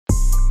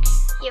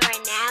You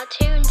are now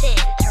tuned in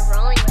to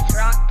Rolling with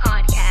Rock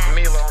podcast.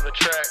 Mila on the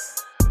track.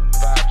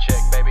 Vibe check,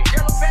 baby.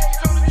 Yellow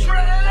Pages on the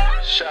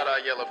track. Shout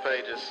out Yellow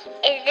Pages.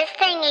 Is this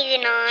thing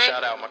even on?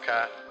 Shout out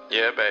Makai.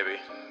 Yeah, baby.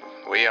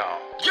 We on.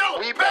 Yellow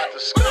We about to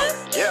Pages.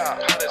 scoop. Yeah.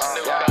 Hottest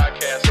new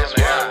podcast on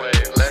the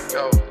airwaves. Let's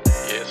go.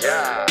 Yes, sir.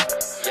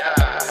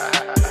 Yeah.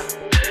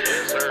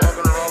 Yes, sir.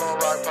 Welcome to Roll on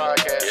Rock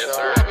podcast. Yes,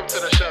 sir. Welcome to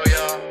the show,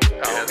 y'all.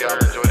 I hope y'all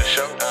enjoy the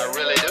show. I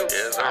really do.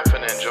 Yes, sir. I'm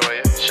finna enjoy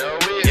it. Show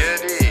is.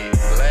 Yeah, indeed.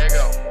 Let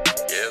go.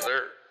 Yes,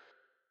 sir.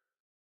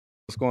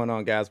 What's going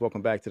on, guys?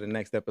 Welcome back to the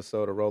next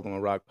episode of Rolling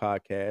on Rock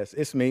podcast.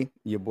 It's me,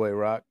 your boy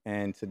Rock,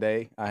 and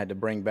today I had to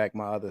bring back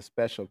my other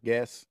special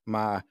guest,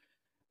 my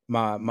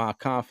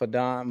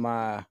confidant,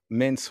 my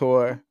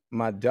mentor,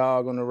 my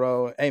dog on the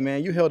road. Hey,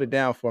 man, you held it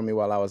down for me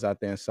while I was out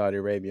there in Saudi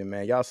Arabia,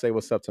 man. Y'all say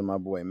what's up to my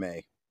boy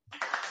May.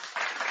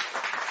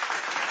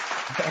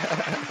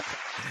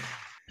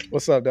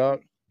 What's up,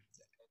 dog?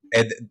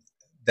 And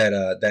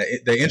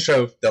the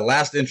intro, the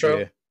last intro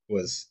Yeah.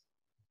 was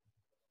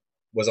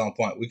on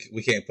point.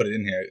 We can't put it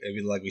in here. It'd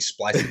be like we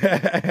spliced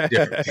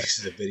different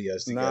pieces of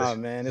videos together. Nah,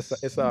 man,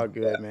 it's all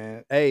good,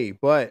 man. Hey,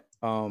 but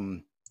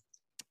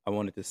I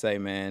wanted to say,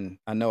 man,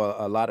 I know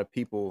a lot of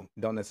people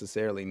don't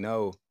necessarily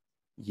know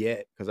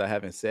yet because I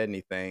haven't said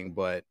anything,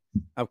 but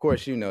of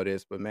course you know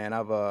this. But man,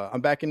 I'm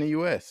back in the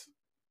U.S.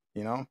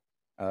 You know,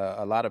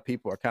 a lot of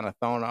people are kind of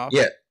thrown off.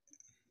 Yeah,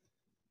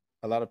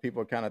 A lot of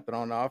people are kind of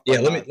thrown off. yeah.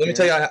 by Let my me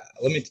tell appearance.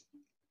 y'all.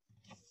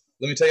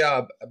 Let me tell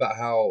y'all about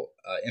how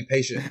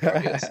impatient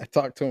Mark is.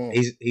 Talk to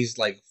him. He's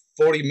like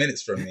 40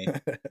 minutes from me.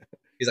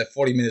 He's like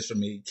 40 minutes from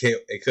me.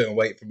 He couldn't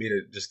wait for me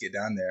to just get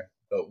down there.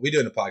 But we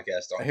doing a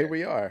podcast on Here here.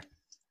 we are.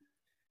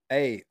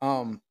 Hey,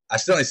 I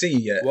still ain't seen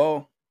you yet.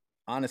 well,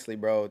 honestly,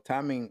 bro,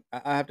 timing,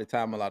 I have to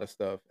time a lot of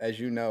stuff. As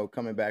you know,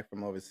 coming back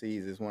from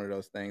overseas is one of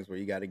those things where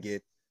you got to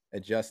get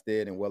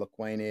adjusted and well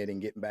acquainted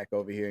and getting back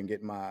over here and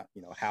getting my,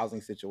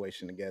 housing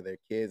situation together,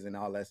 kids and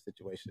all that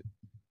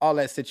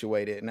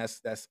situated. And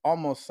that's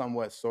almost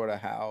somewhat sort of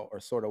how or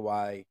sort of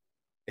why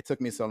it took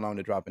me so long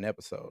to drop an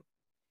episode.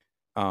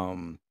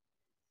 Um,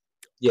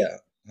 Yeah,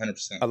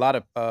 100%. a lot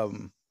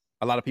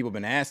of people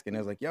been asking. It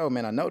was like, yo,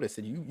 man, I noticed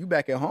that you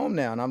back at home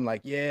now. And I'm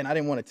like, yeah, and I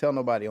didn't want to tell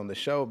nobody on the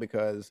show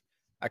because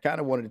I kind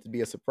of wanted it to be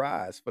a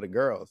surprise for the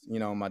girls.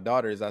 My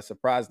daughters, I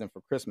surprised them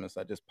for Christmas.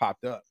 I just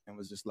popped up and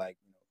was just like,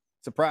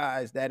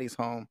 surprise, daddy's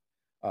home.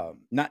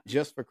 Not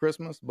just for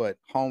Christmas, but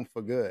home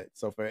for good.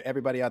 So for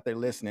everybody out there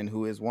listening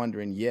who is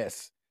wondering,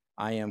 yes,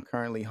 I am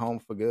currently home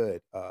for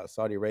good.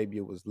 Saudi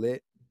Arabia was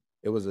lit.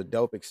 It was a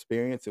dope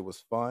experience. It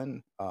was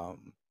fun.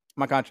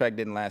 My contract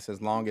didn't last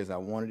as long as I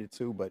wanted it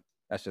to, but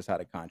that's just how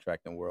the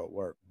contracting world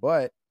worked.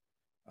 But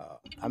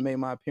I made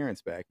my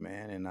appearance back,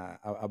 man, and I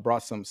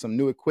brought some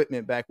new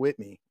equipment back with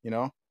me.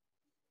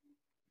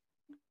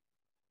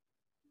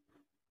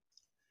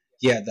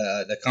 Yeah,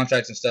 the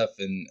contracts and stuff,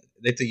 and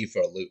they took you for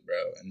a loop, bro.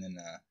 And then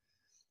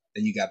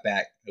you got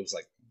back. It was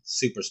like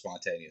super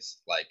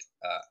spontaneous. Like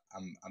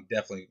I'm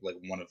definitely like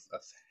one of a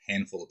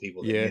handful of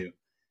people that Yeah. knew.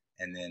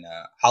 And then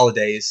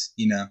holidays,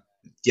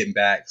 getting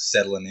back,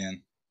 settling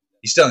in.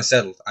 You still not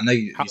settled. I know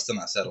you're still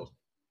not settled.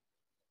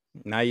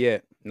 Not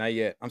yet.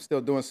 I'm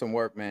still doing some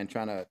work, man,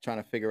 trying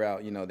to figure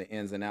out, the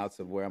ins and outs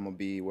of where I'm gonna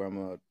be, where I'm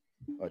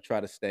gonna try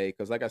to stay.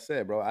 Because, like I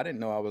said, bro, I didn't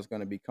know I was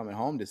gonna be coming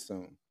home this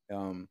soon.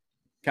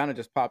 Kind of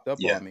just popped up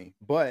Yeah. on me,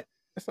 but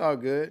it's all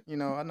good. I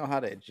know how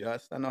to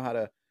adjust. I know how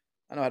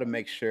to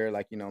make sure,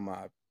 like,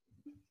 my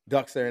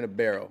ducks are in a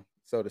barrel,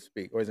 so to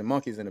speak, or is it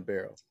monkeys in a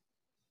barrel?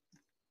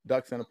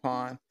 Ducks in a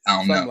pond, I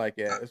don't something know. like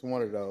that. It's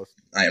one of those.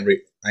 I ain't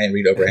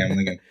read Abraham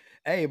Lincoln.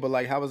 Hey, but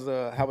like, how was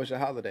your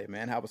holiday,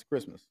 man? How was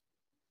Christmas?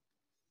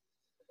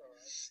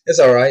 It's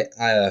all right.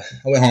 I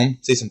went home,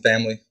 see some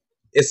family.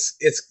 It's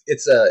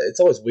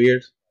always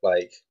weird.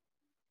 Like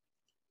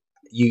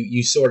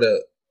you sort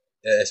of,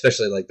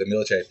 especially like the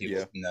military people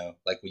Yeah. know.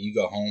 Like when you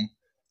go home,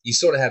 you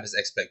sort of have this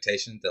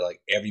expectation that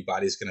like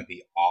everybody's gonna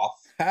be off,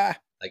 Ha!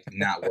 like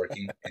not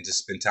working, and just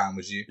spend time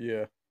with you.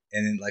 Yeah.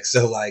 And then like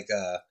so like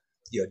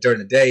during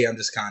the day, I'm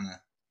just kind of.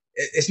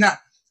 It's not.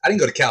 I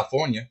didn't go to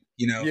California.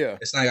 Yeah.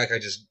 It's not like I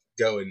just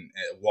go and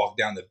walk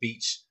down the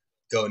beach,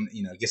 go and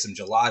get some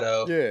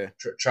gelato. Yeah.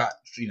 Try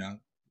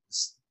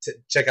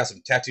check out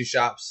some tattoo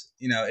shops.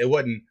 It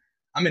wasn't.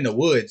 I'm in the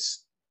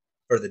woods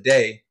for the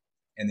day,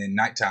 and then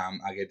nighttime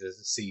I get to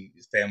see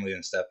family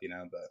and stuff.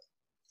 But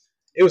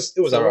it was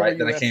So all where were right. you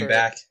Then I at came for-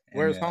 back.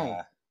 where's and,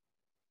 home?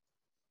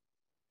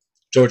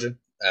 Georgia,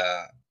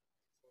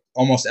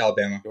 almost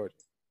Alabama. Georgia.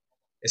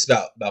 It's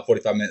about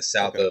 45 minutes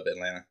south Okay. of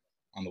Atlanta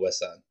on the west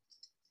side.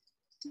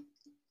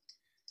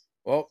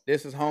 Well,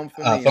 this is home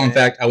for me. Fun man.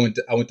 fact: I went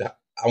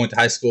to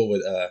high school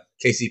with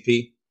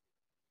KCP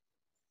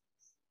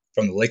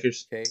from the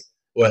Lakers. Okay.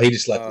 Well, he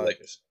just left the Uh,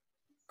 Lakers.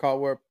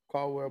 Caldwell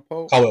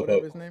Pope. Caldwell Whatever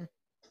Pope. his name.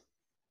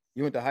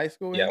 You went to high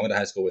school with Yeah, I him? went to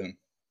high school with him.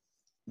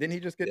 Didn't he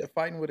just get Yeah. to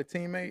fighting with a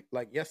teammate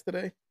like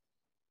yesterday?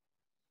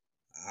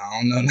 I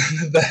don't know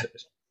nothing about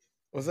it.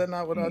 Was that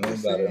not what I I don't know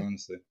just about it, said?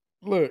 honestly.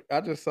 Look,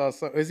 I just saw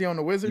some. Is he on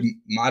the Wizards? He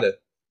might have.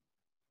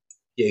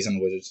 Yeah, he's on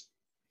the Wizards.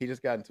 he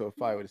just got into a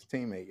fight with his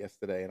teammate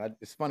yesterday, and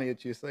it's funny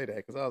that you say that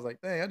because I was like,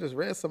 dang, I just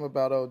read something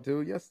about old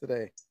dude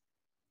yesterday.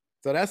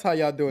 So that's how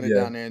y'all doing it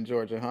Yeah, down there in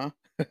Georgia, huh?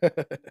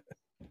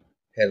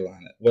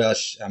 headline it. Well,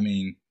 I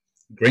mean,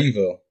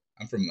 Greenville.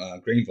 I'm from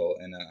Greenville,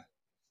 and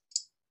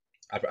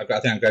I think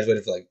I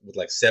graduated with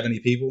like 70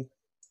 people.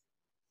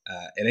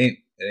 It ain't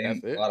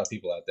That's a it. lot of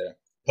people out there.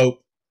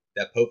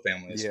 That Pope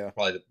family is Yeah.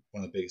 probably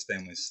one of the biggest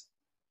families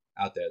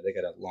out there. They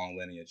got a long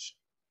lineage.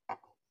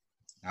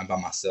 I'm by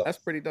myself. That's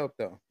pretty dope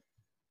though.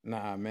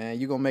 Nah, man,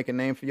 you gonna make a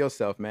name for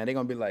yourself, man. They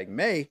gonna be like,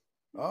 May.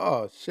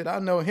 Oh shit, I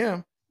know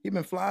him. He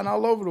been flying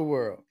all over the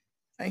world.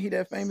 Ain't he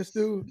that famous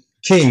dude?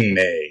 King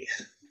May.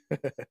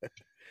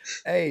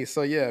 Hey,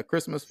 so yeah,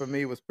 Christmas for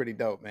me was pretty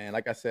dope, man.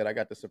 Like I said, I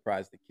got to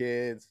surprise the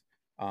kids.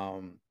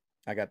 Um,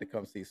 I got to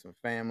come see some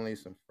family,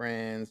 some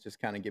friends, just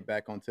kind of get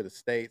back onto the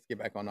states, get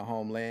back on the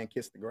homeland,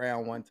 kiss the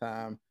ground one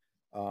time.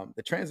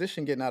 The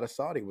transition getting out of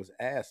Saudi was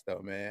ass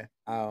though, man.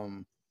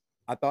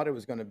 I thought it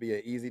was going to be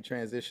an easy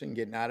transition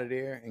getting out of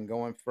there and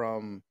going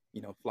from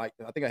flight.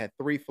 I think I had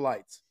 3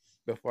 flights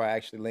before I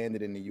actually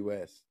landed in the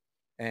U.S.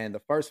 And the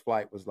first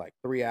flight was like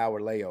 3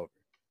 hour layover.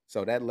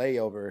 So that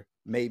layover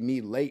made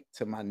me late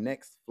to my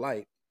next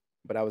flight,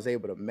 but I was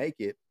able to make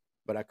it.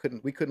 But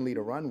we couldn't leave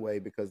the runway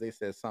because they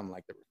said something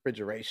like the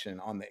refrigeration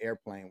on the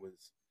airplane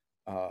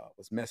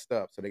was messed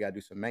up. So they got to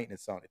do some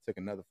maintenance on it. It took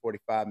another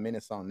 45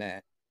 minutes on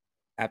that.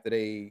 After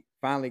they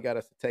finally got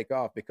us to take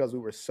off, because we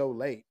were so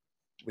late,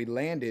 we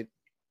landed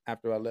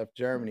after I left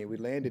Germany. We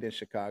landed in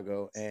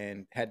Chicago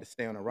and had to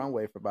stay on the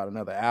runway for about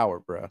another hour,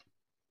 bro.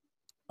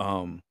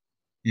 Um,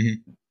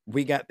 Mhm.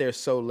 we got there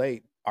so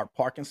late. Our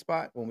parking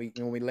spot when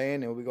we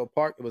land and we go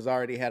park, it was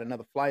already had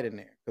another flight in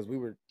there because we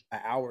were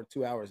an hour,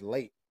 2 hours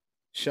late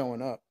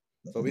showing up.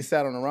 So we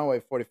sat on the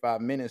runway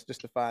 45 minutes just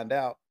to find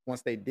out.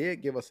 Once they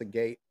did give us a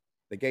gate,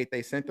 the gate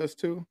they sent us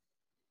to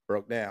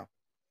broke down.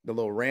 The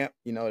little ramp,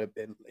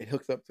 it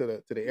hooks up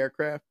to the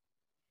aircraft.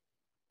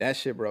 That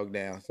shit broke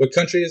down. What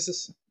country is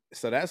this?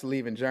 So that's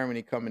leaving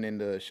Germany coming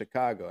into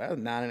Chicago. That's a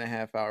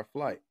 9.5 hour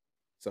flight.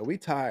 So we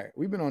tired.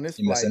 We've been on this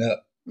You flight, messing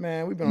up.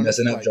 man. We've been You on this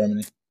messing up, flight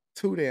Germany.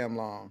 too damn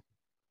long.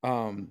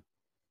 Um,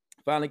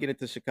 Finally get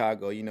into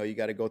Chicago. You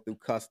got to go through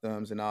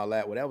customs and all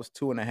that. Well, that was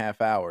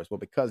 2.5 hours. Well,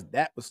 because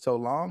that was so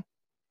long,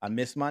 I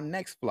missed my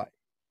next flight.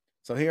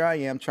 So here I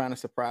am trying to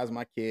surprise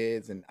my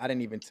kids, and I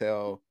didn't even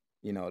tell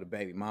the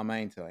baby mama. I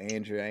ain't tell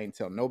Andrea. I ain't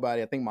tell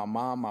nobody. I think my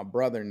mom, my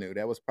brother knew.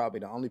 That was probably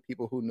the only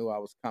people who knew I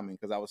was coming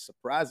because I was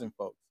surprising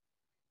folks.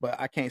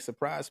 But I can't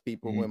surprise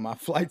people Mhm. when my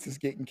flights is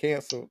getting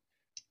canceled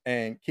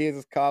and kids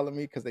is calling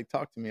me because they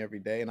talk to me every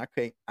day, and I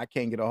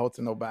can't get a hold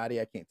to nobody.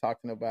 I can't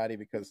talk to nobody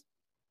because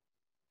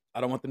I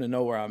don't want them to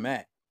know where I'm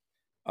at.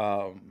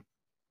 Um,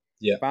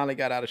 Yeah. Finally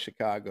got out of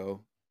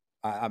Chicago.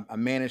 I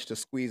managed to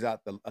squeeze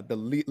out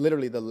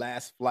literally the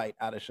last flight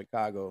out of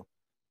Chicago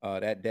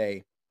that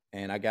day,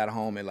 and I got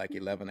home at like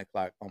 11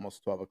 o'clock,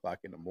 almost 12 o'clock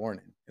in the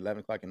morning.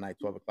 11 o'clock at night,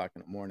 12 o'clock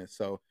in the morning.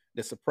 So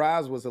the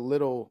surprise was a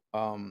little.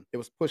 It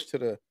was pushed to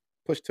the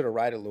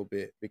right a little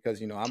bit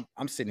because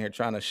I'm sitting here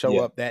trying to show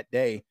Yeah. up that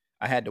day.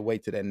 I had to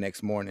wait to that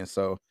next morning.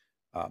 So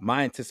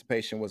my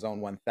anticipation was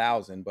on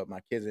 1,000, but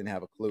my kids didn't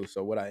have a clue.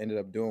 So what I ended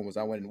up doing was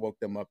I went and woke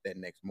them up that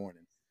next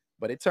morning.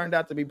 But it turned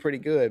out to be pretty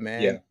good,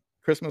 man. Yeah.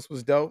 Christmas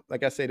was dope.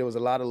 Like I said, there was a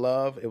lot of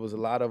love. It was a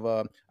lot of.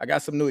 I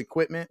got some new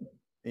equipment.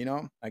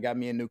 I got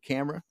me a new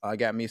camera. I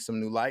got me some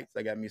new lights.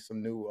 I got me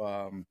some new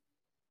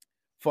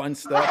fun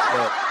stuff.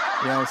 That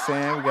you know what I'm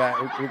saying.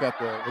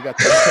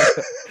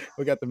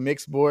 We got the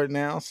mix board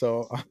now.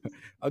 So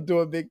I'm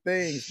doing big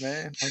things,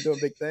 man. I'm doing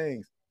big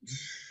things.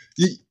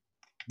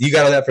 You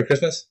got all that for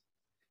Christmas?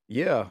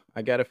 Yeah,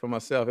 I got it for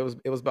myself.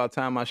 It was about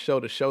time I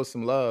to show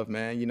some love,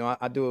 man.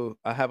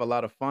 I have a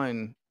lot of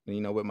fun,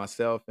 with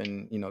myself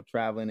and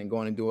traveling and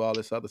going and do all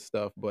this other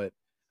stuff. But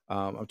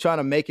I'm trying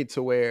to make it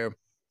to where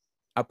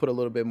I put a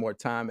little bit more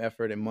time,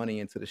 effort, and money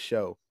into the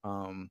show.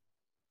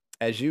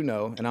 As you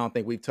know, and I don't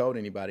think we've told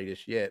anybody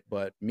this yet,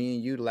 but me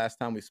and you, the last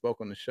time we spoke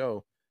on the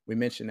show, we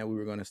mentioned that we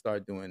were going to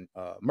start doing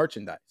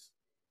merchandise.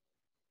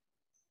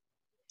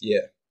 Yeah.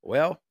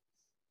 Well,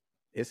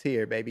 it's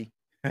here, baby.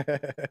 Let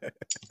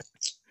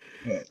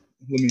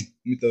me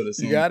throw this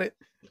You on. got it.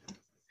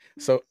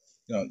 So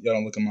Y'all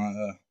don't look at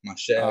my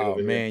shag Oh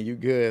over man, you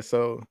good.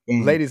 So,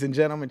 Boom. ladies and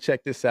gentlemen,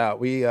 check this out.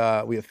 We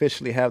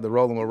officially have the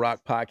Rolling with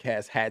Rock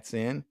podcast hats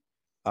in.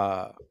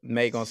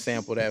 May gonna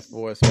sample that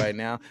for us right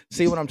now.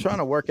 See what I'm trying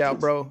to work out,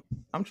 bro?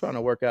 I'm trying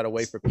to work out a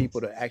way for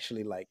people to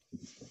actually like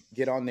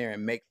get on there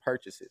and make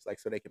purchases, like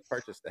so they can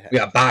purchase the hat. We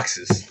got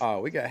boxes.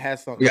 Oh, we got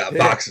hats on. We got Yeah,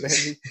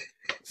 boxes. baby.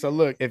 So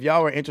look, if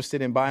y'all are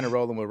interested in buying a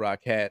Rolling with Rock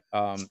hat,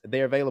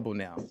 they're available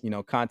now.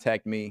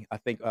 Contact me. I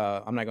think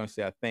I'm not gonna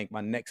say I think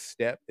my next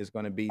step is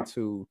gonna be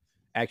to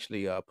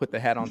actually put the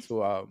hat onto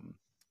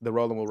the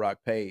Rolling with Rock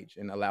page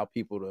and allow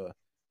people to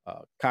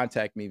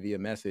contact me via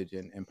message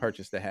and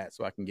purchase the hat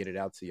so I can get it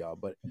out to y'all.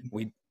 But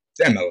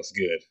Damn, that was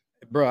good.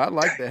 bro, I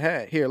like the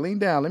hat. Here, lean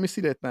down. Let me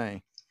see that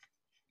thing.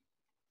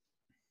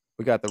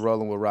 We got the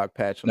Rolling with Rock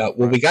patch on No, the what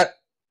front. we got,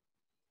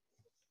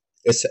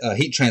 it's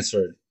heat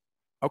transferred.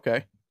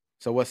 Okay.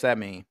 So what's that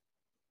mean?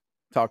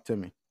 Talk to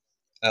me.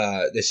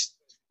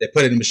 they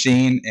put it in a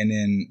machine, and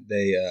then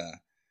they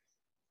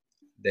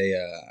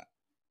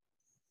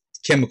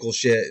chemical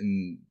shit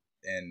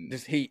and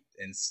Just heat,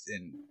 and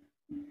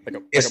like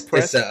a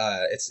press.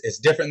 it's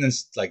different than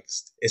like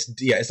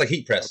it's like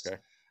heat press. Okay.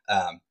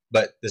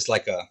 But it's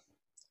like a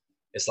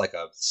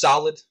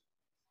solid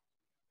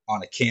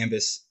on a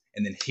canvas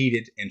and then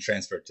heated and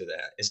transferred to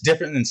that. It's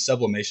different than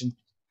sublimation,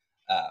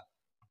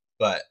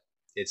 but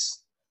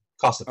it's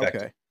cost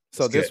effective. Okay.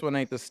 So It's this good. one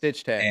ain't the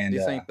stitch tag. And,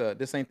 This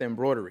ain't the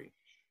embroidery.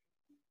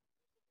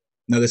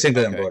 No, this ain't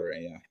the Okay.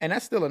 embroidery. Yeah, And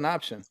that's still an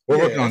option. We're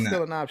Yeah, working on that's still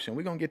that. an option.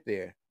 We're gonna get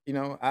there. You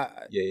know,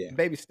 yeah.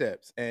 baby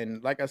steps.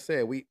 And like I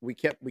said, we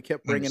kept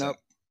bringing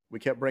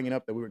 100%.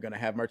 up that we were gonna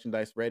have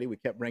merchandise ready. We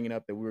kept bringing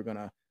up that we were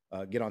gonna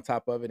get on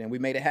top of it, and we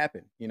made it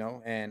happen. You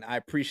know, and I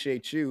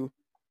appreciate you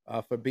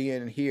for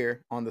being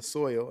here on the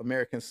soil,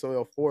 American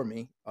soil, for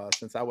me,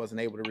 since I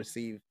wasn't able to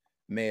receive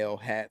mail,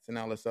 hats, and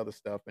all this other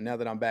stuff. And now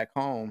that I'm back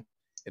home,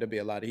 it'll be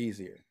a lot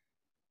easier.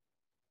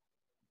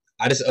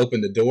 I just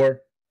opened the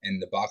door and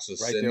the box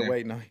was Right sitting there there.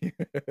 waiting on you.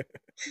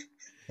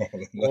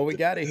 Well, we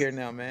got it here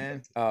now,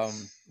 man.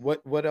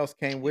 What else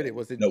came with it?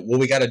 Was it No, what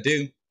we got to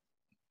do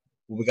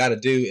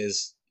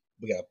is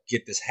we got to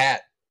get this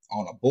hat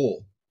on a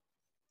bull,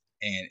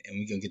 and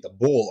we gonna get the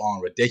bull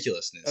on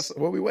ridiculousness, that's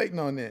what we waiting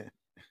on then?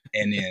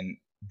 and then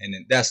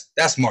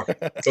that's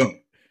marketing.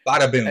 Boom,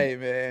 bada boom. Hey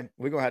man,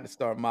 we're gonna have to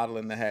start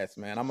modeling the hats,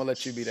 man. I'm gonna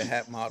let you be the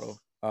hat model.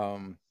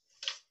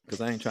 Because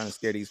I ain't trying to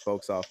scare these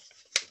folks off,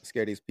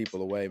 scare these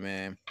people away,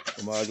 man.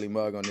 From my ugly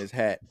mug on this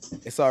hat.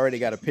 It's already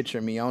got a picture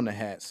of me on the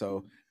hat,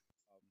 so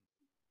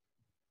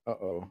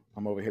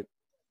I'm over here.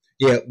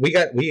 Yeah, we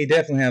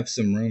definitely have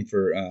some room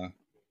for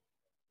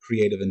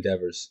creative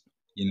endeavors.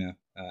 You know,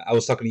 I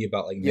was talking to you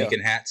about like Yeah.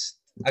 making hats.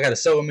 I got a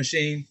sewing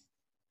machine.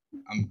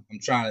 I'm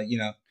trying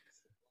to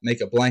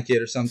make a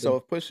blanket or something. So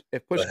if push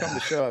But- come to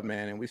shove,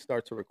 man, and we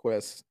start to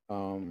request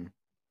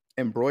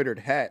embroidered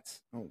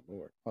hats. Oh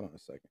Lord, hold on a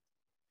second.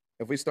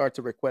 If we start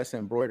to request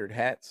embroidered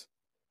hats,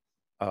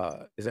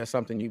 is that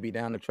something you'd be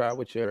down to try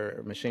with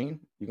your machine?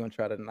 You gonna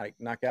try to like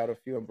knock out a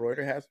few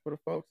embroidered hats for the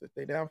folks if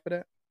they down for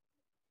that?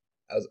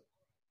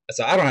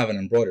 So I don't have an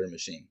embroidery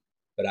machine,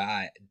 but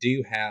I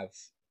do have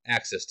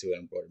access to an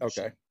embroidery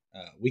Okay.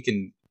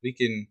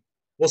 machine.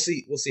 We'll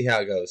see how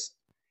it goes.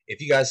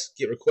 If you guys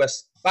get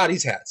requests, buy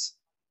these hats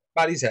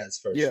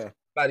first. Yeah,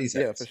 Buy these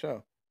yeah, hats. for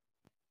sure.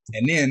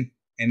 And then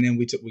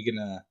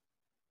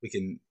we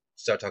can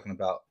start talking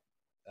about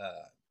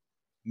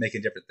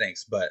making different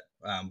things. But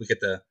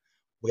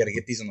we got to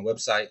get these on the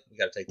website. We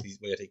got to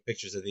take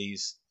pictures of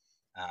these.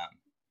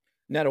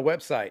 Now the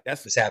website,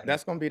 It's happening.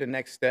 that's gonna be the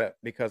next step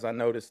because I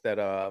noticed that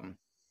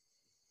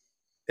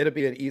it'll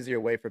be an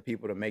easier way for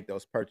people to make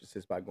those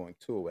purchases by going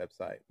to a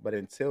website. But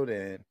until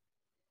then,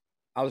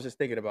 I was just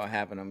thinking about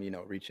having them,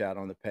 reach out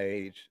on the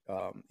page,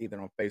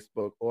 either on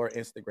Facebook or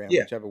Instagram,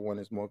 Yeah. whichever one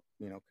is more,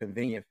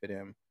 convenient for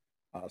them.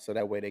 So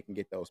that way they can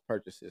get those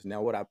purchases.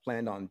 Now, what I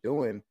planned on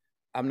doing,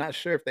 I'm not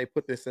sure if they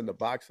put this in the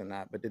box or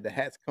not, but did the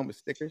hats come with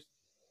stickers?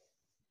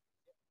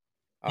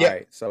 All Yeah.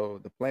 right. So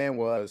the plan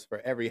was for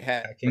every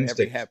hat, Hat came with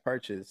stickers.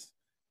 purchase,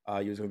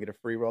 you was gonna get a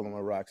free Rolling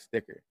with Rock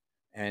sticker,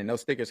 and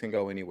those stickers can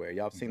go anywhere.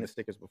 Y'all have seen Mm-hmm. the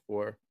stickers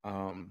before.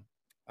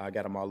 I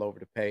got them all over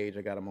the page.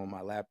 I got them on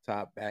my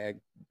laptop, bag,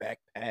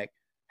 backpack,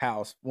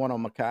 house. One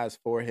on Makai's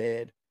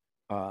forehead.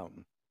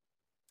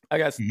 I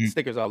got Mhm.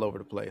 stickers all over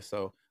the place.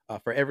 So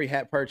for every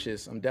hat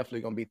purchase, I'm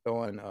definitely gonna be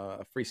throwing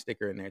a free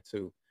sticker in there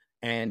too.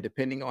 And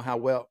depending on how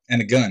well,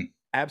 And a gun.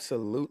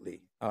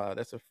 absolutely,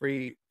 that's a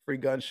free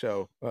gun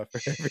show for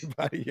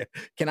everybody. Yeah.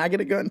 Can I get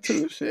a gun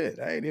too? Shit,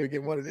 I ain't even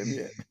get one of them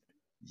yet.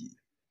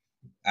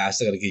 I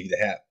still got to give you the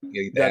hat.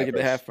 Gotta get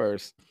the hat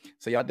first.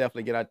 So y'all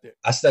definitely get out there.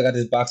 I still got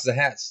this box of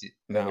hats.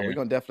 No, over we're here.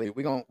 gonna definitely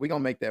we're gonna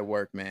make that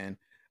work, man.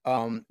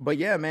 But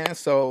yeah, man.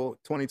 So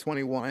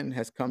 2021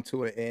 has come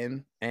to an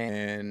end,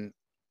 and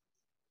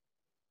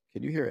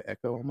can you hear an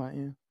echo on my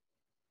end?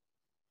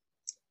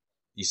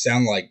 You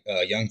sound like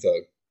Young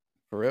Thug.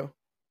 For real?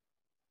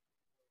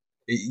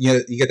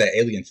 You get that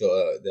alien feel,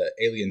 the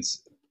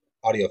aliens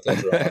audio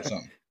filter on or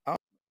something.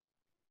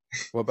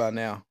 What about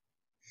now?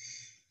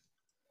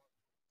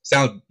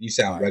 You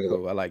sound All right, regular.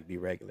 cool. I like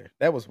deregular.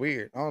 That was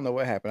weird. I don't know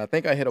what happened. I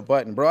think I hit a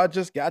button, bro. I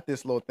just got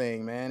this little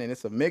thing, man, and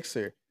it's a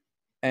mixer.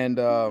 And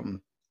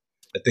That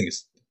thing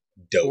is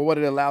dope. well, what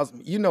it allows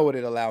me, what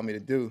it allowed me to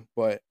do,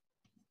 but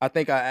I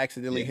think I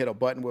accidentally Yeah. hit a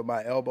button with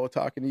my elbow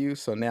talking to you.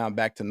 So now I'm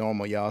back to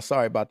normal, y'all.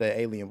 Sorry about that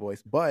alien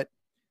voice. But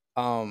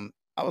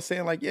I was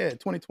saying, like, yeah,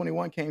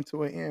 2021 came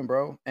to an end,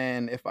 bro.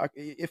 And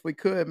if we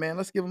could, man,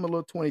 let's give them a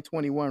little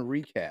 2021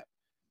 recap.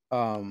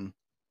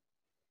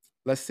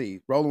 Let's see.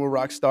 Rolling with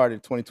Rock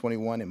started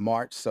 2021 in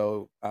March.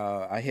 So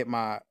I hit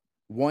my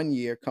 1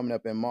 year coming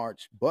up in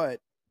March, but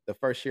the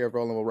first year of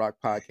Rolling with Rock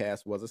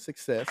podcast was a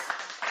success.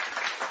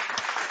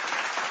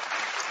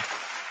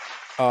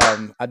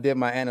 I did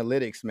my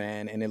analytics,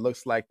 man, and it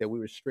looks like that we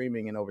were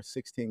streaming in over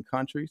 16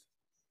 countries.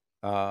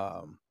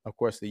 Of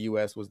course, the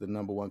U.S. was the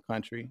number one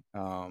country.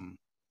 Number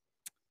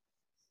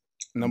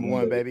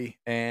one, baby.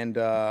 And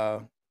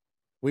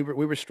we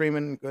were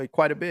streaming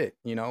quite a bit.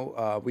 You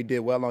know, we did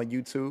well on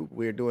YouTube.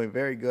 We're doing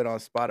very good on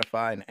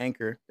Spotify and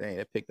Anchor. Dang,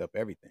 that picked up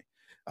everything.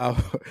 Uh,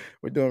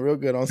 we're doing real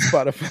good on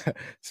Spotify,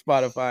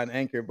 Spotify and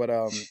Anchor. But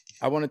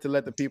I wanted to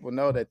let the people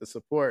know that the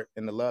support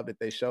and the love that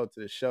they showed to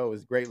the show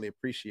is greatly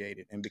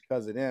appreciated. And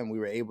because of them, we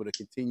were able to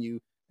continue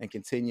and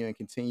continue and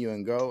continue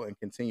and go and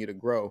continue to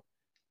grow.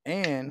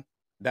 And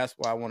that's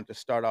why I wanted to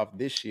start off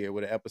this year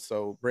with an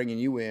episode bringing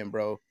you in,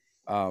 bro.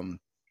 Um,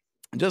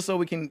 just so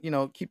we can,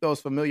 keep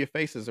those familiar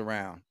faces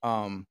around.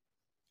 Got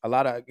a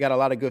lot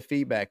of good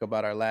feedback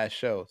about our last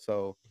show,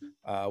 so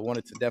I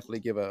wanted to definitely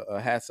give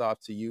a hats off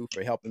to you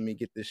for helping me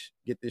get this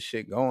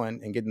shit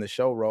going and getting the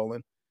show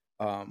rolling.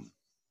 Um,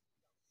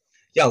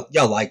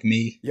 Y'all like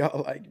me.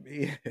 y'all like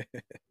me.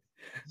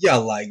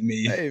 Y'all like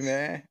me. Hey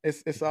man,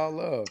 it's all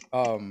love.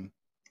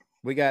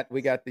 We got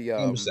the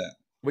 100%.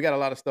 we got a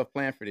lot of stuff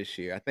planned for this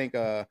year. I think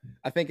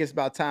it's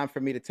about time for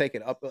me to take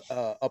it up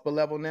a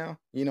level now.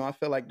 I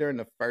feel like during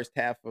the first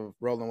half of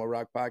Rolling with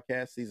Rock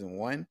podcast season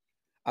 1,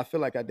 I feel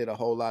like I did a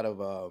whole lot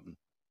of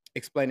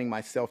explaining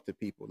myself to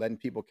people, letting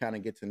people kind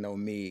of get to know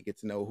me, get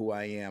to know who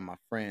I am, my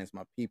friends,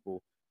 my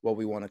people, what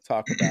we want to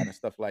talk about and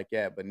stuff like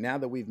that. But now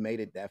that we've made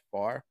it that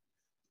far,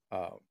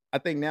 I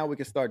think now we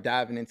can start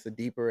diving into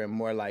deeper and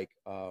more like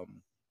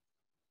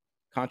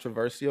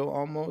controversial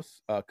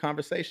almost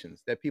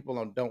conversations that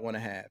people don't want to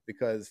have,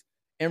 because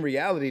in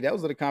reality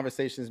those are the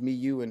conversations me,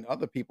 you, and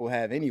other people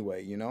have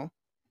anyway.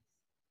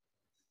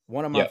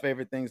 One of my Yeah.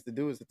 favorite things to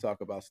do is to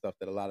talk about stuff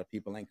that a lot of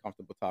people ain't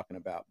comfortable talking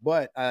about,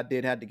 but I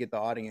did have to get the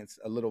audience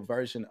a little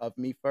version of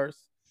me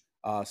first.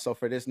 So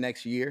for this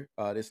next year,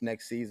 this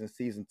next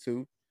season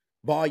 2,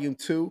 volume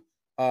 2,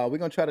 we're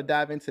gonna try to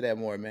dive into that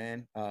more,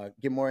 man.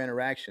 Get more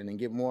interaction and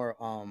get more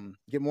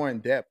in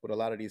depth with a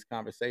lot of these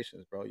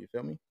conversations, bro. You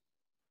feel me?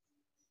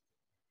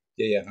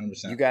 Yeah, You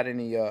 100%. got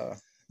any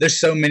There's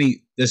so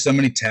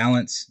many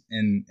talents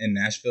in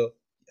Nashville.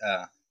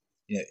 Uh,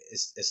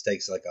 it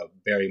takes like a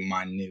very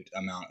minute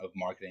amount of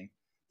marketing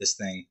this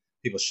thing,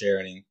 people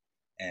sharing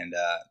and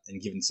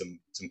giving some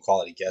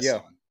quality guests Yeah.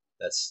 on.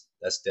 That's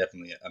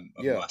definitely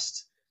a Yeah.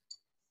 must.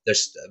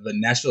 But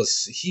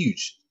Nashville's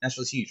huge.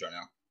 Nashville's huge right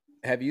now.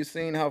 Have you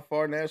seen how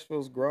far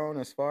Nashville's grown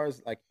as far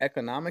as like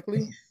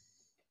economically?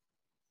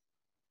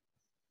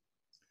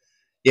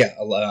 Yeah,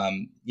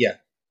 yeah.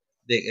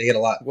 They get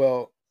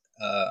Well,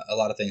 a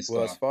lot of things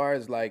going as on. far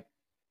as like,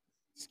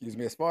 excuse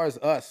me, as far as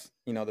us,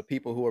 the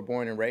people who are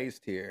born and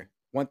raised here,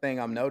 one thing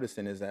I'm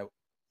noticing is that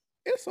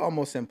it's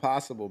almost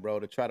impossible, bro,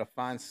 to try to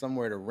find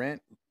somewhere to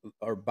rent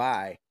or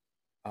buy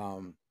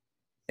um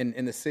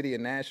in the city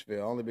of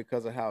Nashville, only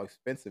because of how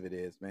expensive it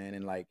is, man.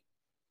 And like,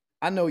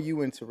 I know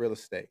you into real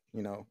estate,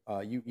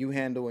 you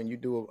handle and you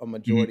do a Mhm.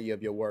 majority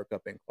of your work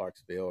up in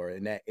Clarksville or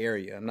in that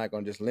area. I'm not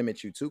gonna just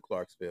limit you to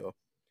Clarksville,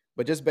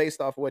 but just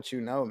based off what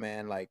you know,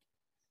 man, like,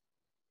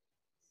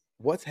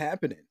 what's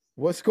happening?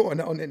 What's going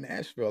on in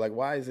Nashville? Like,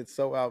 why is it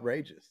so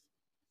outrageous?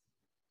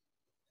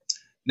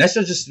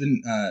 Nashville's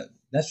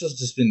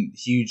just been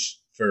huge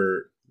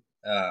for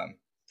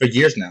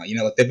years now.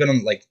 Like they've been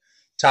on like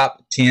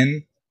top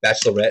 10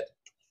 Bachelorette,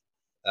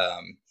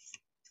 um,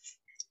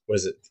 what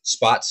is it?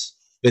 Spots,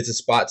 business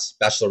spots,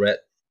 Bachelorette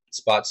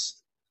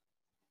spots.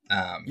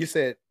 You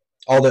said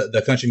All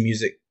the country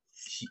music,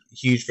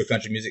 huge for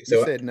country music. you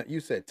So said no, you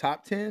said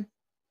top 10,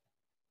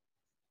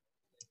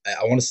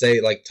 I want to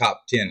say like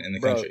top 10 in the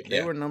bro. country. They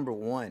Yeah, were number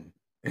one.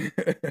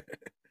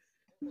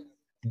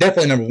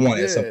 definitely number one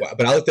at some Yeah. point.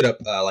 But I looked it up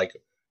like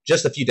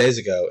just a few days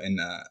ago, and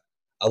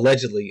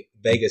allegedly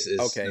Vegas is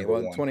Okay, number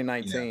well, one.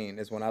 2019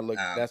 is when I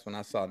looked. Um, That's when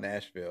I saw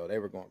Nashville. They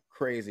were going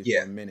crazy for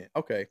yeah, a minute.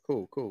 Okay,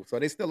 cool, cool. So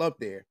they still up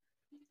there,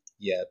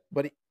 yeah,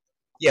 but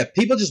yeah.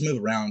 People just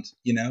move around.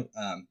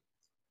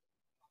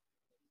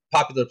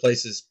 Popular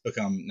places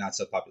become not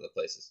so popular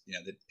places.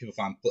 People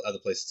find other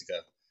places to go.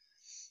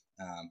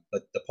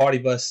 But the party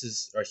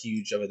buses are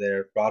huge over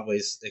there.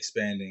 Broadway's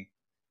expanding.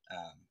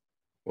 Um,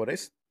 well, they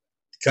the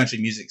country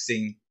music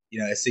scene.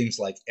 It seems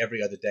like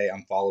every other day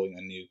I'm following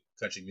a new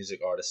country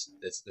music artist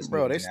that's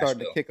bro, moving they to starting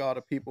to Nashville. kick all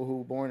the people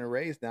who born and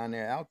raised down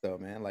there out though,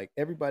 man. Like,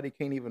 everybody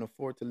can't even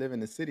afford to live in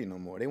the city no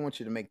more. They want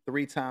you to make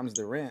 3 times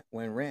the rent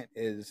when rent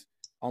is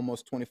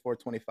almost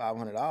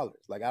 $2,500.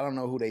 Like, I don't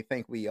know who they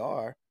think we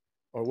are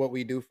or what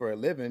we do for a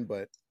living,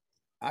 but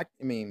I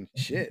mean,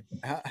 shit.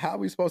 How are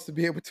we supposed to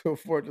be able to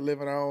afford to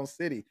live in our own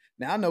city?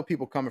 Now I know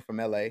people coming from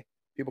LA,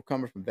 people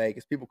coming from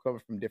Vegas, people coming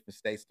from different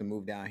states to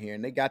move down here,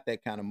 and they got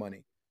that kind of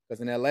money.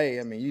 Because in LA,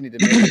 I mean, you need to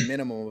make a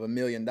minimum of $1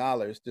 million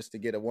just to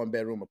get a 1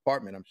 bedroom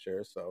apartment, I'm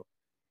sure. So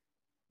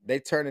they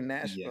turning Yeah,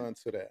 Nashville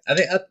into that.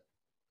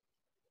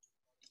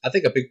 I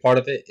think a big part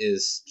of it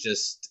is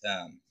just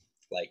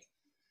like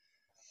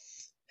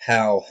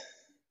how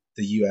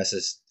the U.S.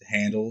 has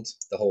handled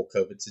the whole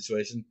COVID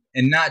situation,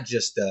 and not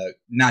just the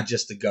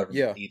government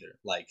Yeah. either.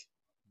 Like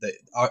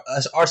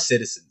our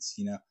citizens.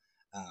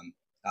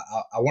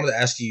 I wanted to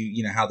ask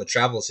you, how the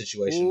travel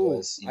situation Ooh,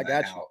 was, I and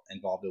got you. how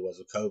involved it was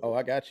with Oh, COVID.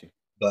 I got you.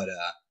 But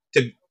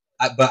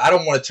but I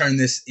don't want to turn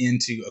this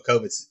into a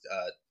COVID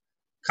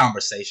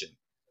conversation,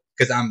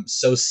 because I'm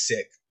so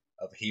sick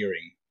of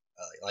hearing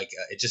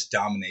it just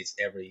dominates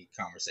every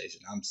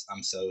conversation.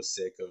 I'm so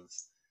sick of.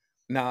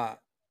 Nah,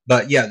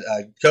 But yeah,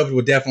 COVID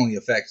would definitely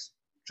affect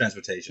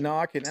transportation. no,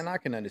 I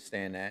can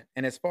understand that.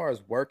 And as far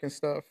as work and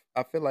stuff,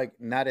 I feel like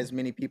not as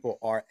many people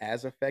are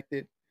as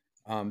affected,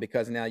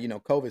 because now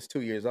COVID's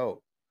 2 years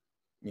old.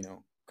 You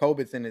know,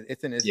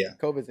 Yeah,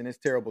 COVID's in its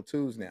terrible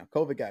twos now.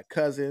 COVID got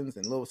cousins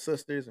and little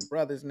sisters and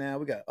brothers now.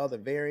 We got other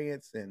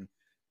variants and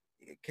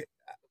it ca-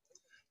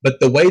 but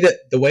the way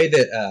that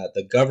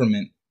the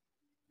government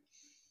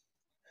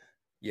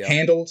yeah,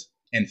 handled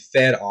and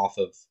fed off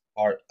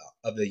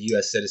of the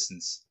U.S.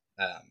 citizens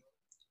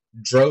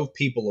drove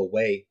people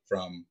away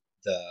from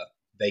the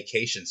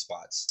vacation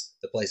spots,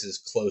 the places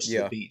close to the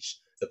yeah, beach,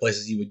 the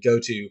places you would go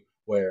to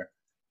where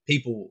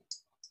people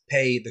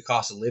pay the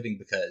cost of living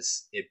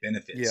because it yeah.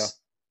 benefits.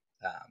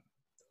 Um,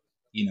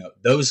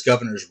 those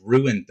governors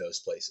ruined those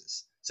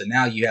places. So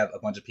now you have a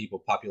bunch of people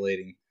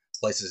populating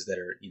places that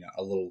are,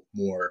 a little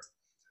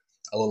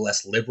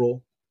less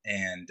liberal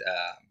and,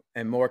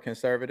 And more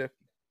conservative.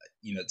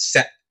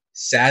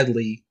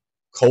 sadly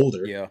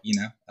colder. Yeah.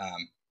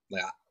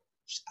 Like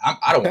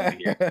I don't want to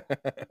be here.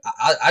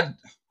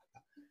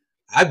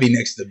 I'd be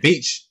next to the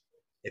beach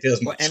if it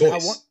was my Well, and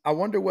choice. I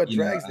wonder what You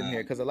know, drags them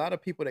here because a lot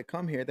of people that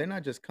come here, they're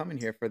not just coming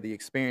here for the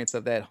experience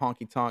of that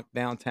honky tonk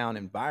downtown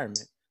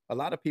environment. A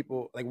lot of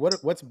people like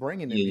what's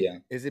bringing them yeah, yeah.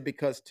 here? Is it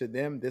because to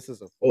them this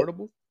is Well,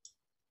 affordable?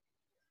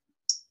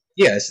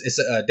 yeah, it's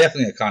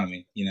definitely an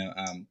economy.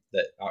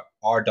 That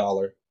our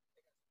dollar,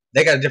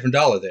 they got a different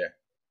dollar there.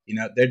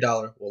 Their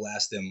dollar will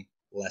last them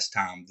less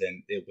time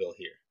than it will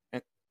here.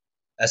 And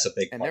That's a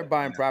big and they're part of it.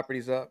 buying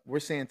properties up. We're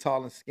seeing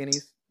tall and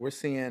skinnies. We're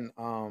seeing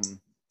we're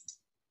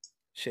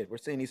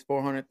seeing these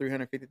 400,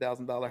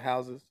 $350,000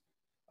 houses.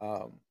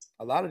 Um,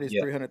 a lot of these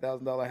Yeah,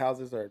 $300,000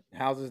 houses are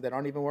houses that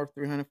aren't even worth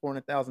 300,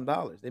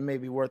 $400,000. They may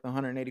be worth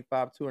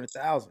 185,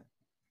 200,000,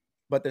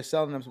 but they're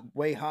selling them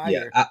way yeah.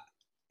 higher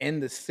in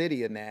the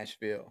city of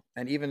Nashville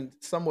and even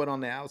somewhat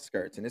on the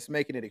outskirts. And it's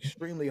making it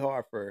extremely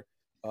hard for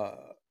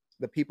uh,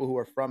 the people who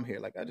are from here.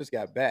 Like I just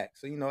got back.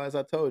 So, as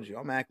I told you,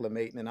 I'm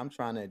acclimating and I'm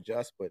trying to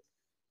adjust, but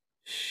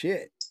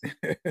shit.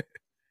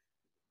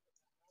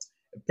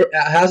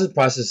 Housing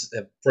prices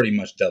have pretty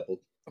much doubled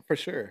For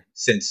sure.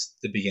 since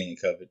the beginning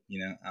of COVID.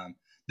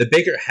 The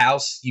bigger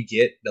house you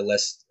get, the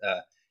less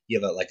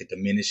you have like a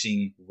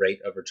diminishing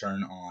rate of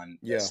return on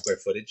the Yeah. square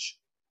footage.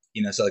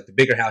 So like the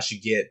bigger house you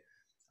get,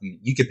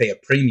 you could pay a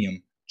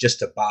premium just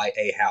to buy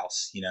a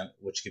house.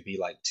 Which could be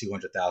like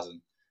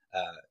 200,000,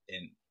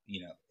 and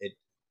it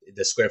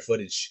the square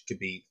footage could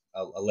be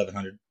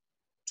 1,100,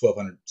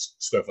 1,200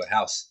 square foot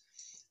house.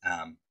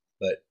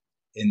 But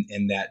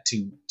in that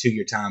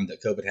two-year time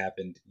that COVID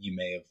happened, you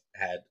may have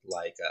had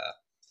like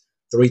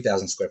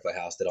 3,000 square foot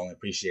house that only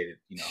appreciated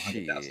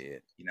 100,000.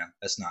 Shit.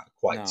 That's not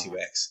quite No.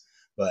 2x,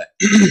 but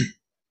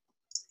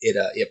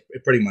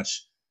it pretty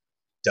much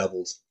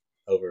doubled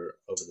over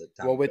the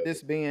time. Well, of with COVID.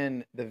 this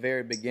being the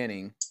very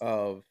beginning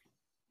of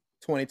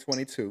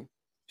 2022,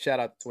 shout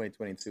out to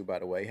 2022, by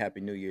the way. Happy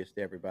New Year's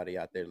to everybody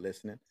out there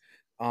listening.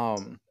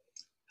 Um,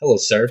 Hello,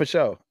 sir. for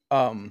sure.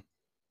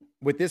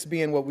 With this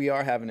being what we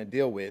are having to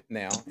deal with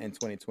now in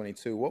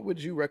 2022, what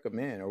would you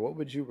recommend, or what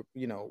would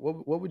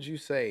what would you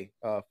say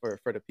for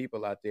the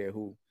people out there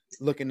who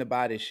looking to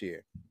buy this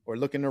year, or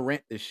looking to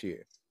rent this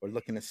year, or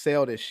looking to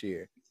sell this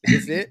year?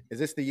 Is this it? Is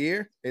this the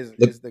year?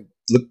 Look, Is the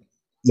look,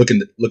 looking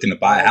to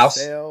buy a buy, house.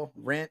 sell,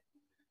 rent?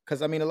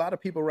 Because I mean, a lot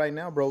of people right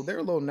now, bro, they're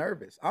a little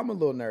nervous. I'm a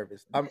little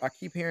nervous. I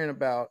keep hearing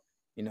about,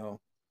 you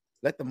know,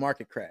 let the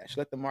market crash,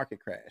 let the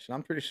market crash, and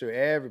I'm pretty sure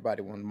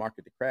everybody wants the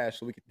market to crash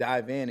so we could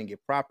dive in and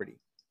get property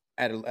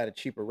at a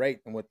cheaper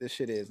rate than what this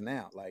shit is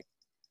now. Like,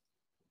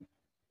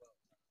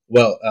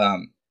 Well,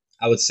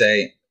 I would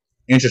say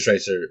interest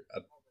rates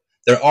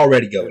they're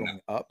already they're going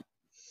up.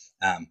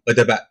 going up. But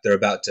they're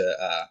about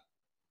to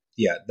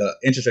yeah, the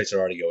interest rates are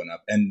already going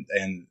up, and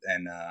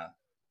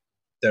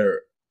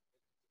they're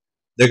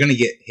they're going to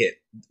get hit.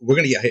 We're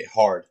going to get hit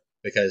hard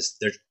because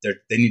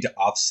they need to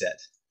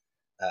offset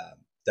uh,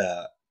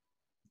 the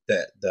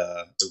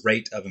the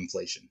rate of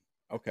inflation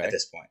at Okay.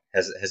 this point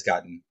has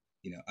gotten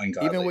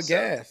ungodly. Even with So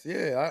gas,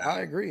 yeah, I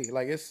um, agree.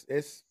 Like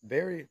it's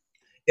very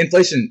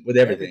inflation with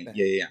everything.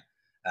 everything.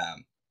 Yeah.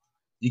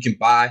 You can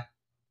buy,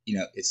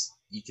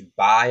 you can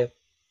buy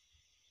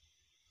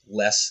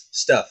less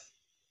stuff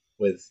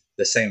with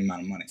the same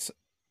amount of money. S-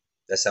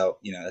 That's how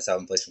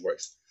inflation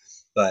works.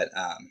 But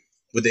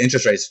with the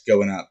interest rates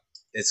going up,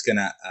 it's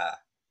gonna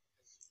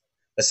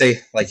let's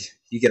say like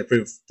you get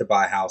approved to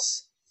buy a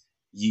house,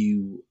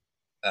 you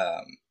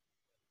um,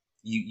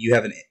 you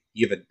have an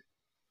you have a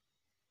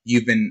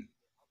you've been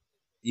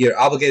you're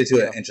obligated to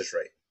an Yeah. interest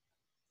rate.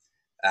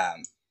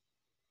 Um,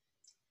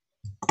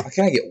 how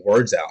can I get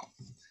words out?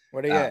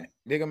 Where they Um, at?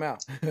 Dig them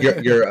out.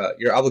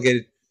 you're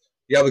obligated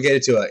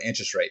to an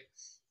interest rate.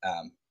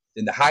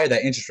 Then the higher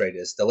that interest rate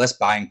is, the less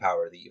buying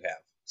power that you have.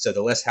 So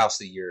the less house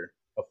that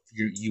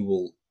you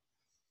will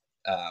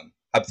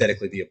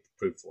hypothetically be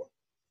approved for.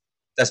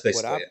 That's What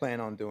basically I it. plan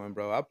on doing,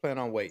 bro, I plan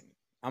on waiting.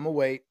 I'm gonna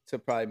wait till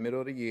probably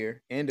middle of the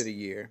year, end of the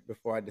year,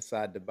 before I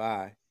decide to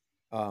buy.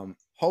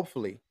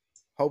 Hopefully,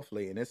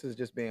 and this is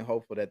just being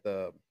hopeful that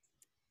the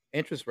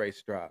interest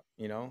rates drop.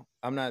 You know,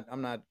 I'm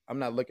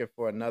not looking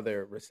for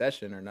another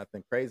recession or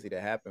nothing crazy to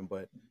happen,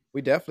 but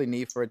we definitely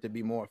need for it to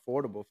be more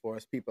affordable for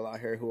us people out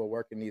here who are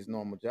working these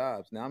normal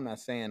jobs. Now, I'm not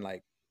saying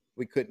like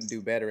we couldn't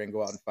do better and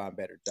go out and find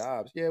better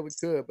jobs. Yeah, we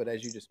could, but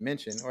as you just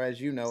mentioned, or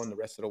as you know, and the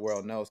rest of the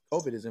world knows,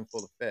 COVID is in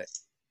full effect.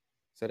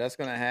 So that's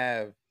going to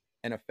have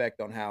an effect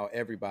on how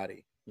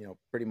everybody,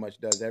 pretty much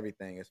does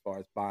everything as far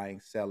as buying,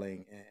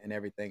 selling, and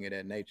everything of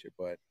that nature.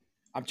 But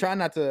I'm trying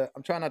not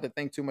to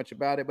think too much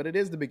about it. But it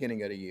is the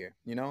beginning of the year,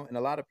 and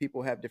a lot of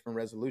people have different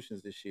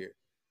resolutions this year,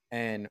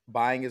 and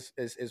buying is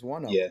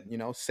one of Yeah.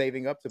 them.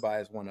 Saving up to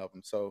buy is one of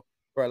them. So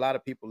for a lot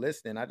of people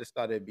listening, I just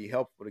thought it'd be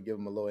helpful to give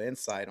them a little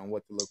insight on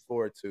what to look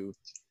forward to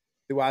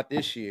throughout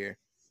this year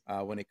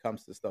when it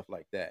comes to stuff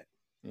like that.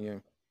 Yeah.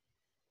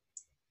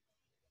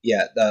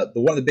 Yeah, the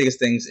one of the biggest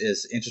things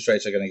is interest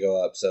rates are going to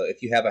go up. So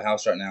if you have a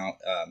house right now,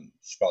 you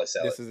should probably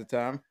sell This it is the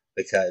time.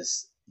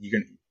 because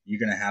you're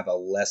gonna have a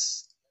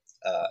less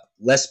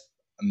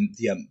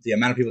the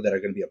amount of people that are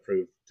going to be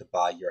approved to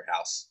buy your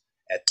house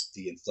at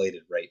the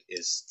inflated rate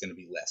is going to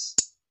be less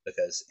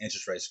because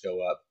interest rates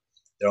go up.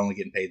 They're only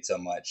getting paid so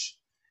much,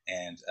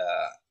 and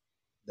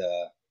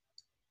the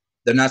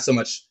they're not so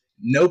much.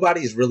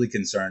 Nobody's really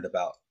concerned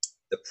about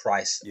the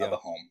price of Yeah. a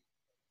home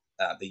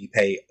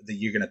that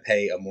you're going to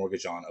pay a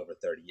mortgage on over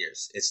 30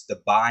 years. It's the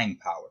buying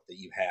power that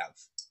you have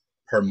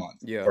per month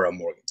Yeah. for a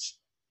mortgage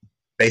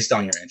based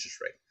on Yeah. your interest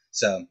rate.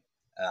 So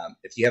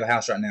if you have a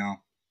house right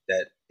now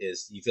that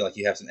is you feel like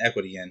you have some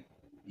equity in,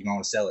 you might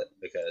want to sell it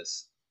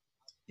because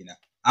you know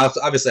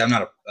obviously I'm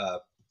not a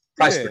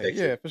price Yeah,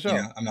 predictor. yeah, for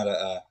sure. I'm not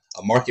a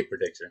market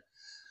predictor,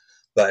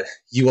 but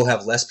you will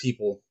have less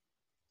people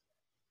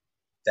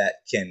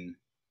that can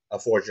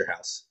afford your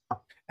house.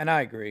 And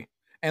I agree.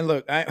 And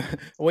look,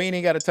 we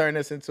ain't got to turn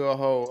this into a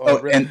whole. Oh,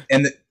 Real,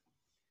 and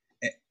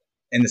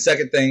the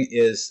second thing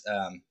is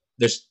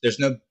there's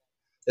not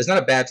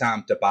a bad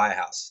time to buy a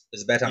house.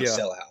 There's a bad time to Yeah.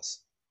 sell a house.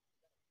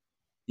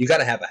 You got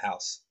to have a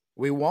house.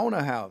 we want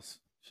a house.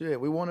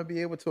 Shit, we want to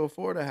be able to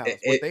afford a house.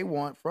 What It- they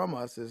want from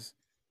us is,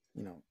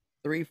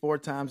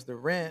 3-4 times the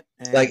rent.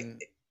 Like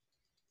And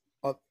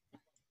uh,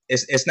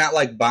 it's not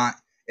like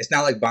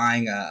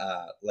buying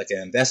like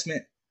an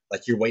investment.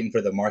 Like you're waiting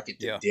for the market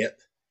to Yeah.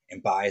 dip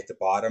and buy at the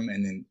bottom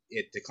and then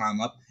it to climb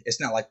up. It's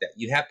not like that.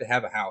 You have to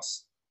have a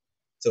house.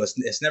 So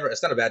it's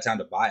not a bad time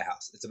to buy a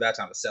house. It's a bad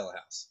time to sell a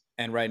house.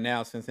 and right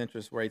now, since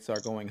interest rates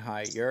are going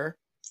higher,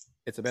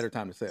 it's a better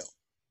time to sell.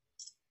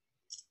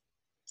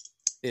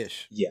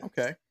 Ish. Yeah.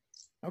 Okay.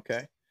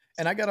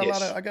 And I got a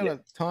lot Ish, of I got yeah.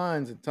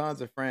 tons and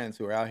tons of friends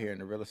who are out here in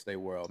the real estate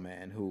world,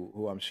 man,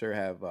 who I'm sure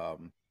have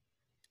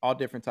all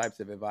different types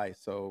of advice.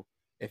 So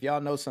if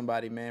y'all know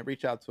somebody, man,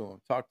 reach out to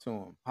them, talk to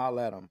them,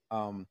 holler at them.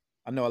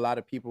 I know a lot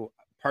of people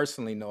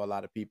personally know a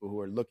lot of people who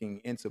are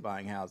looking into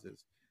buying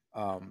houses.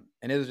 And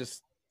it was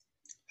just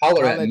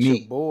Holler holler at at your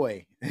me.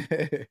 boy.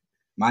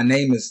 My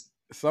name is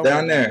Somewhere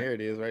down down there. there it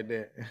is, right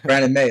there.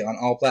 Brandon May on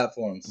all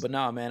platforms. But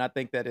no, man, I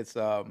think that it's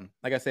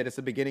like I said, it's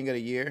the beginning of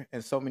the year,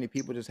 and so many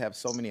people just have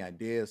so many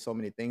ideas, so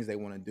many things they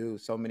want to do,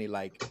 so many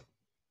like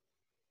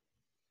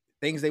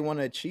things they want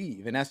to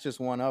achieve, and that's just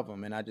one of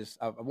them. And I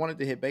wanted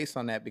to hit base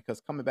on that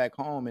because coming back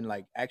home and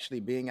like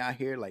actually being out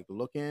here, like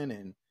looking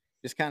and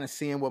just kind of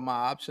seeing what my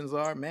options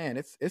are, man,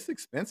 it's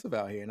expensive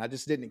out here, and I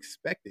just didn't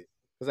expect it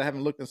because I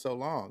haven't looked in so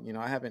long.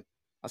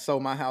 I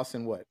sold my house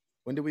in what?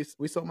 When did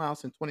we sold my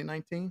house in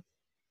 2019,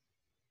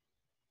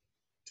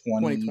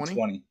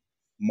 2020,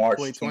 March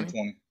 2020?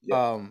 2020.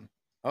 Yeah.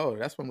 Oh,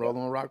 that's when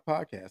Rolling on Rock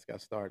podcast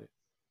got started.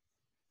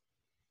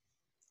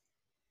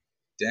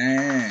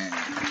 Dang.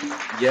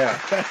 Yeah.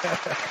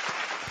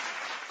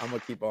 I'm gonna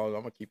keep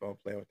on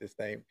playing with this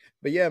thing.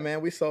 But yeah,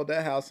 man, we sold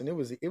that house and it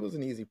was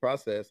an easy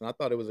process, and I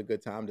thought it was a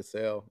good time to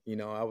sell.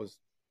 I was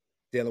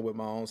dealing with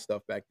my own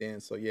stuff back then.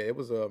 So yeah, it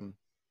was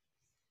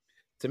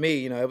to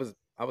me, I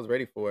was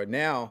ready for it.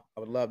 Now I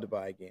would love to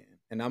buy again.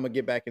 And I'm gonna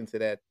get back into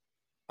that.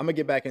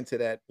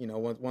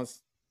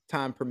 Once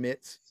time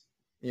permits,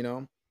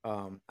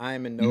 I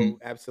am in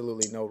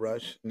absolutely no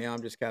rush. Now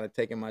I'm just kind of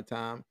taking my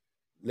time,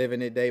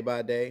 living it day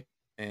by day,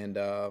 and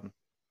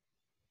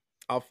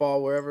I'll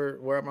fall wherever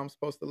I'm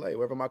supposed to lay,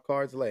 wherever my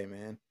cards lay,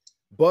 man.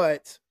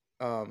 But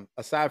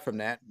aside from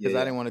that, because I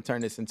Yeah. didn't want to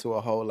turn this into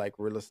a whole like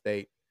real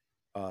estate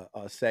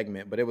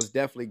segment, but it was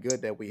definitely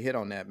good that we hit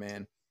on that,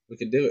 man. We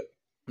can do it.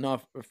 No,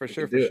 for We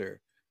sure, can do it. for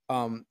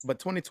sure. But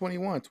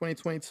 2021,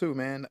 2022,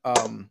 man.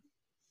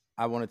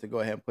 I wanted to go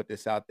ahead and put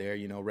this out there.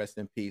 Rest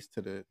in peace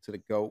to the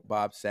GOAT,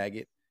 Bob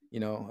Saget.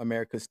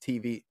 America's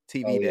TV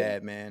Oh, yeah.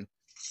 dad, man.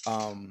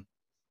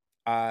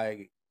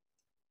 I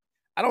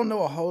I don't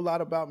know a whole lot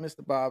about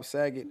Mr. Bob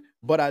Saget,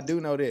 but I do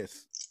know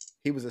this: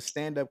 he was a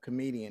stand-up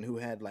comedian who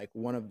had like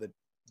one of the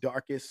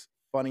darkest,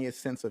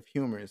 funniest sense of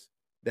humors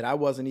that I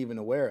wasn't even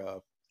aware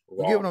of. You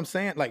get what Raw. I'm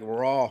saying? Like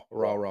raw,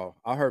 raw, Raw. raw.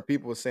 I heard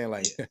people saying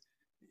like, Yeah.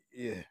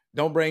 yeah,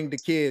 don't bring the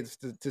kids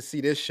to see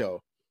this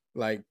show.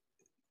 Like,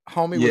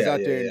 homie was Yeah,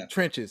 out yeah, there in yeah. the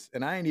trenches,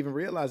 and I ain't even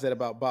realize that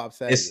about Bob It's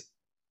Saget.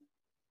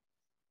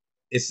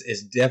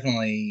 it's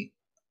definitely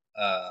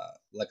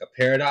like a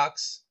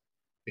paradox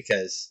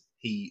because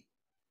he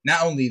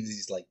not only is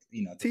he's like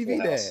the TV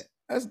Full House dad.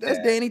 That's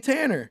dad, Danny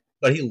Tanner.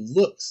 but he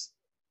looks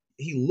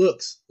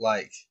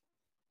like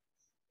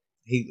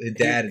his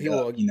dad He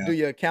will do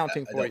your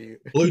accounting for you.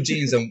 blue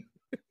jeans and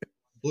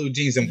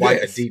white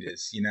Yes.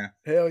 Adidas,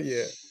 Hell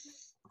yeah.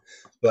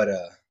 But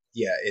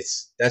yeah,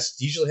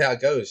 that's usually how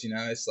it goes,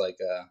 It's like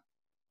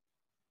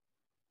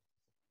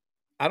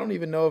I don't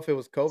even know if it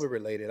was COVID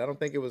related. I don't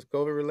think it was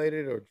COVID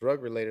related or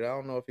drug related. I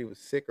don't know if he was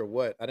sick or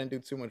what. I didn't do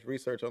too much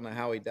research on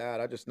how he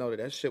died. I just know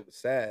that shit was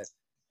sad.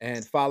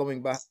 And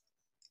following by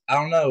I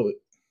don't know.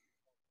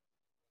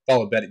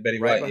 Follow Betty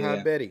right White, behind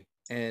yeah. Betty.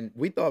 And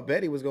we thought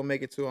Betty was gonna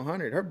make it to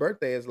 100. Her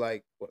birthday is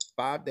like what,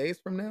 5 days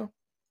from now?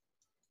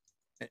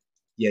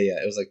 Yeah.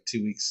 It was like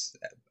 2 weeks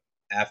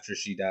after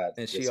she died.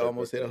 And she was her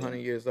almost hit birthday,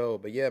 100 years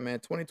old. But yeah, man,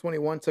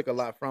 2021 took a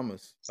lot from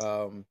us.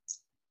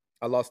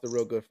 I lost a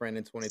real good friend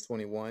in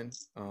 2021.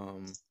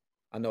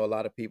 I know a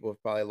lot of people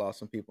have probably lost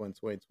some people in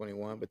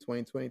 2021, but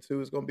 2022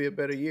 is going to be a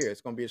better year.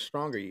 It's going to be a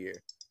stronger year.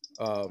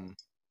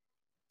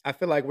 I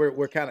feel like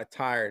we're kind of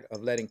tired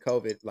of letting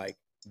COVID like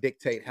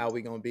dictate how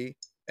we're going to be.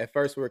 At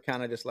first, we were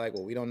kind of just like,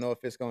 well, we don't know if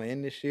it's going to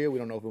end this year. We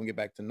don't know if we're going to get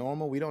back to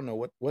normal. We don't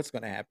know what's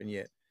going to happen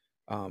yet.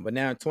 But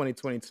now in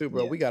 2022,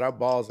 bro, Yeah. we got our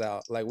balls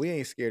out. Like, we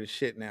ain't scared of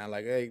shit now.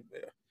 Like, hey,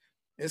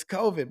 it's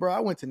COVID, bro. I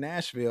went to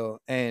Nashville,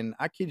 and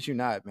I kid you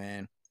not,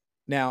 man.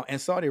 Now, in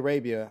Saudi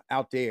Arabia,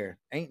 out there,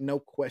 ain't no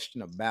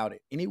question about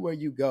it. Anywhere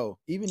you go,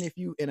 even if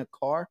you in a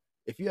car,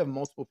 if you have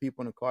multiple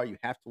people in a car, you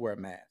have to wear a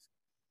mask.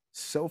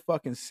 So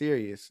fucking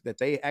serious that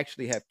they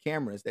actually have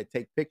cameras that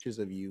take pictures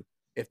of you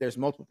if there's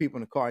multiple people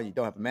in the car and you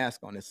don't have a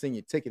mask on and send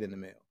your ticket in the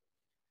mail.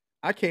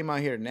 I came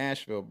out here to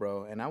Nashville,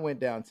 bro, and I went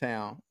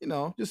downtown,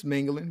 just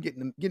mingling,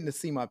 getting to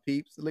see my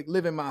peeps, like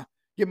get my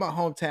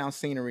hometown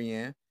scenery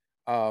in.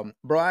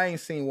 Bro, I ain't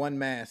seen one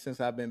mask since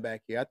I've been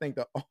back here. I think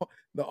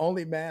the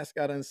only mask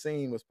I done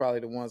seen was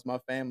probably the ones my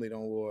family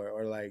don't wear,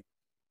 or like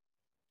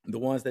the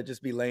ones that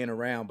just be laying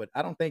around. But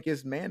I don't think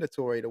it's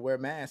mandatory to wear a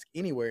mask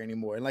anywhere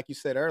anymore. And like you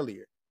said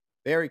earlier,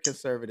 very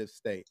conservative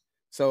state.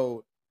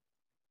 So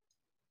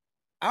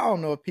I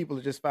don't know if people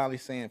are just finally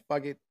saying,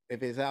 fuck it.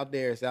 If it's out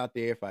there, it's out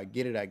there. If I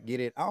get it, I get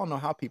it. I don't know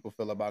how people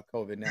feel about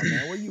COVID now,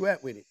 man. Where you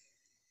at with it?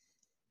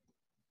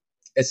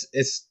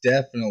 It's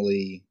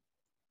definitely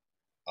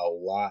a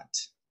lot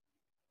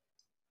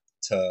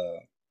to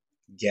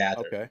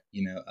gather, Okay.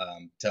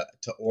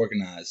 to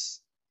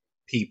organize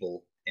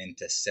people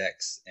into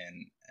sects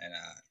and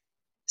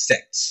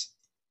sects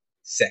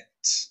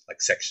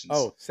like sections.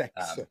 Oh, sex.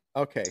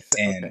 Okay.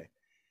 and Okay.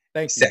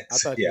 Thank you. I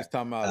sex, thought you yeah. was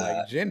talking about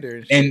like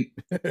gender And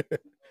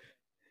shit.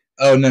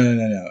 oh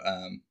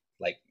no.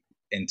 Like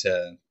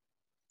into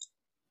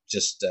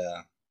just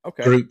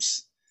Okay.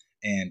 groups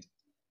and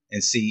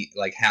see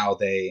like how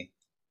they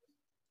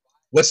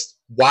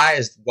why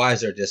is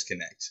there a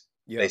disconnect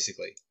Yeah.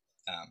 basically.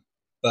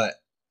 But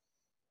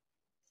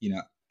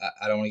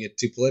I don't want to get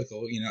too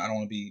political. I don't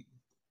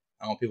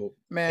want people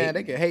Man, hate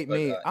they can hate but,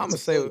 me. I'm gonna it's a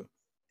say flu.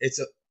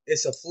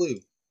 It's a flu.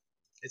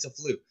 It's a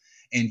flu,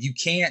 and you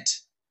can't.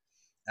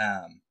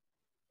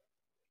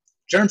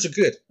 Germs are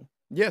good.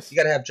 yes, You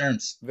got to have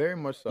germs. very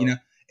much so.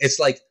 It's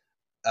like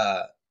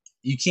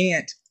you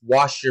can't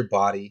wash your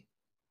body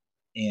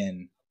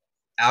in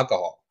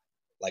alcohol,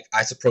 like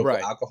isopropyl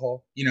Right.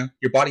 alcohol.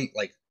 Your body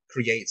like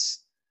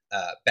creates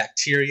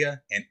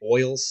bacteria and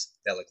oils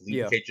that like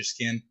Yeah. lubricate your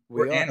skin. We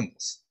We're are.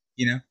 animals.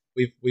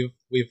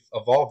 We've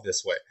evolved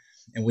this way,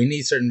 and we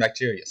need certain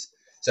bacteria.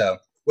 So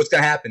what's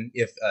gonna happen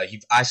if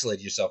you've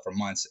isolated yourself for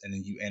months and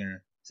then you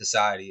enter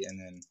society and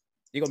then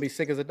You're gonna be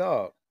sick as a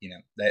dog.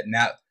 that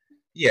now,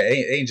 yeah,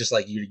 it ain't just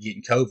like you're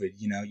getting COVID.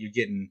 You're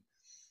getting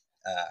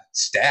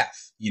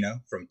staph.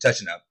 From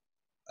touching a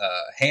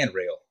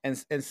handrail And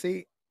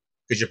see,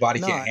 because your body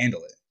No, can't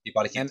handle it. Your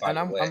body can't and find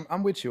a way.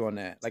 I'm with you on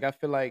that. Like I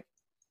feel like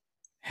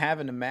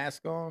having a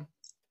mask on,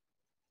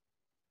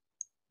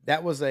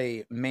 that was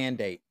a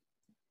mandate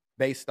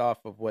based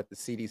off of what the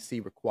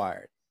CDC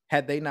required.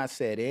 Had they not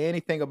said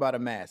anything about a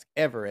mask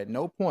ever at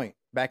no point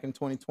back in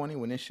 2020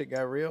 when this shit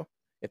got real,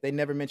 if they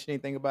never mentioned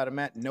anything about a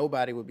mask,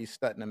 nobody would be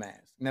studying a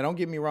mask. Now, don't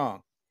get me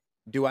wrong.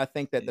 Do I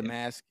think that the Yeah.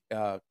 mask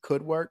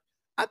could work?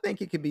 I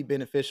think it could be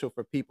beneficial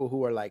for people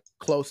who are like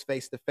close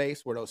face to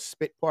face, where those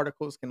spit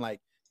particles can like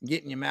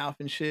get in your mouth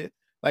and shit.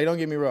 Like, don't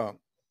get me wrong.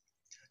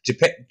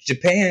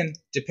 Japan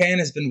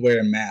has been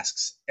wearing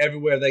masks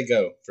everywhere they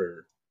go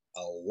for a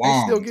They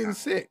long still getting time.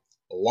 sick.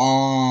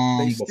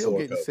 Long They still before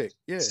getting COVID. sick.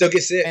 Yeah. Still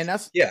get sick. And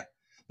that's Yeah,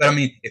 but I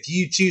mean, if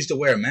you choose to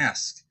wear a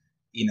mask,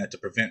 to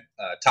prevent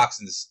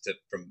toxins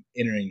from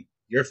entering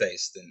your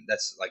face, then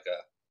that's like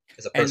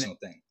it's a And- personal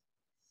thing.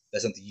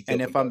 That's something you feel.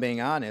 and if I'm compelled.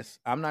 being honest,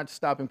 I'm not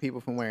stopping people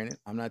from wearing it.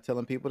 I'm not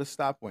telling people to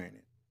stop wearing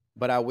it.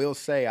 But I will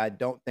say I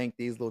don't think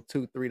these little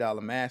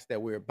 $2-3 masks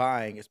that we're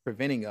buying is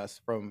preventing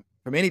us from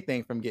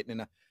anything from getting in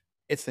a.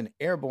 It's an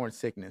airborne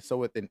sickness, so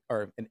with an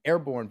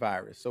airborne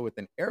virus. So with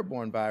an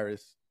airborne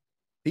virus,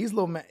 these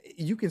little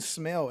you can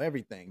smell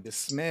everything, the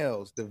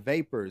smells, the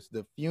vapors,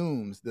 the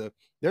fumes,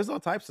 there's all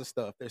types of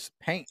stuff. There's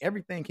paint.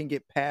 Everything can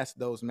get past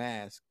those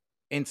masks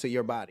into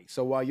your body.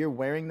 So while you're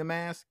wearing the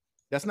mask,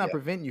 that's not Yeah.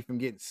 preventing you from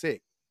getting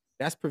sick.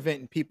 That's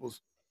preventing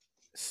people's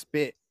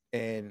spit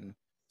and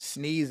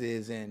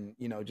sneezes and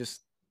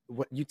just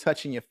what you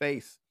touch in your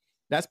face.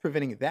 That's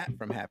preventing that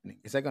from happening.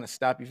 Is that going to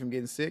stop you from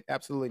getting sick?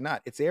 Absolutely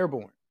not. It's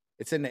airborne.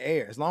 It's in the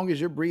air. As long as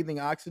you're breathing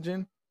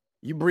oxygen,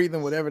 you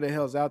breathing whatever the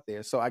hell's out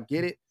there. So I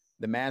get it.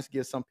 The mask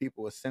gives some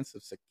people a sense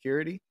of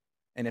security.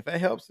 And if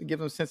it helps to give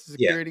them a sense of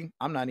Yeah. security,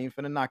 I'm not even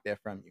going to knock that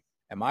from you.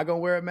 Am I going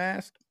to wear a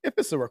mask? If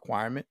it's a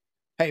requirement.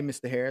 Hey,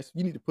 Mr. Harris,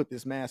 you need to put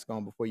this mask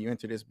on before you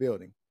enter this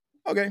building.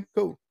 Okay,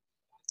 cool.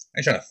 I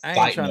ain't trying to I ain't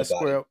fight trying to nobody,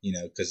 square up.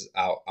 because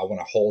I want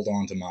to hold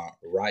on to my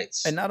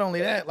rights. And not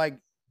only that, like,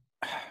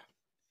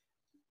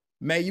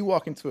 May, you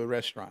walk into a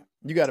restaurant,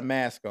 you got a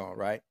mask on,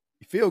 right?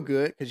 You feel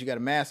good because you got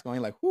a mask on.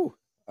 You're like, whew,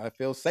 I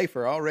feel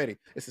safer already.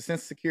 It's a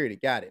sense of security.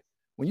 Got it.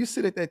 When you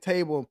sit at that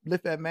table and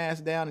lift that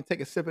mask down and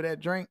take a sip of that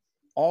drink,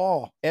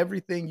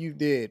 everything you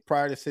did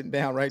prior to sitting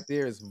down right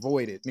there is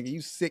voided. Nigga,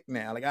 you sick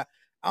now. Like, I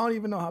don't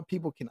even know how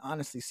people can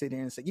honestly sit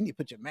here and say, you need to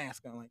put your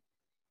mask on. Like,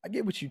 I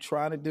get what you're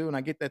trying to do, and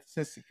I get that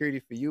sense of security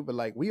for you, but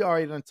like, we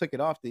already done took it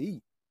off to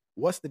eat.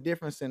 What's the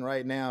difference in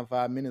right now and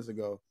 5 minutes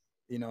ago?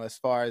 As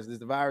far as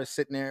the virus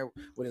sitting there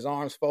with his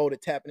arms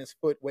folded, tapping his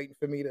foot, waiting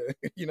for me to,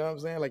 you know what I'm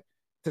saying? Like,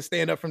 to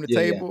stand up from the Yeah.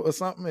 table or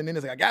something. And then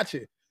it's like, I got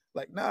you.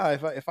 Like, nah,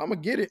 if I'm gonna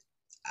get it.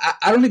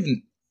 I don't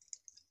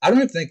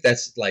even think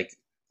that's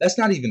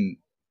not even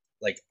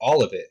like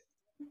all of it.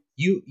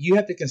 You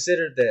have to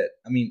consider that.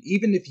 I mean,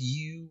 even if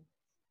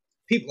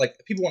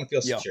people want to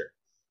feel Yeah. secure,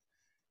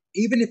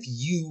 even if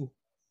you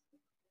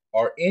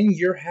are in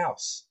your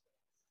house,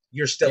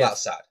 you're still Yes.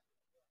 outside.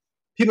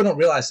 People don't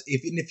realize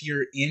even if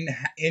you're in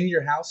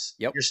your house,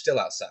 Yep. you're still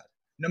outside.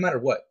 No matter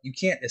what, you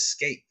can't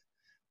escape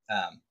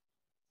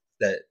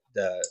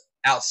the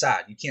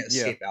outside. You can't Yeah.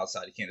 escape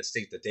outside. You can't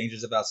escape the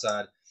dangers of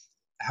outside.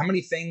 How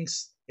many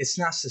things? It's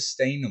not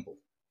sustainable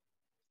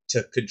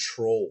to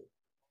control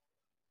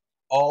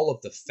all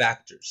of the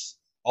factors,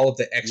 all of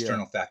the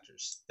external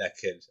factors that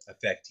could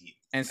affect you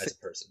And as a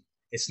person.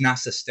 It's not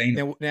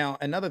sustainable. now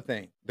another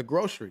thing, the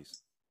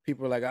groceries.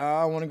 People are like,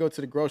 I want to go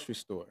to the grocery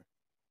store.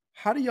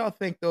 How do y'all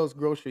think those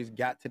groceries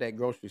got to that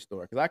grocery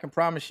store? Because I can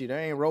promise you, there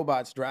ain't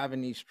robots driving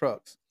these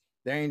trucks.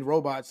 There ain't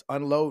robots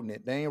unloading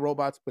it. There ain't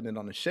robots putting it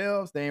on the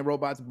shelves. There ain't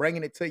robots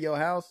bringing it to your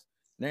house.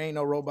 There ain't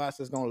no robots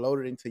that's going to load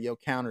it into your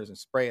counters and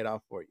spray it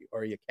off for you,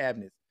 or your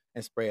cabinets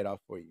and spray it off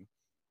for you.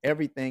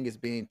 Everything is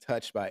being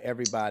touched by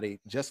everybody,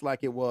 just like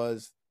it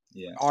was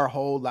Yeah. our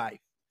whole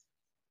life.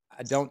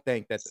 I don't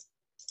think that.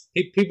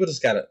 People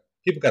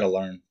gotta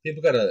learn.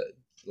 People gotta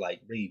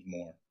read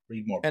more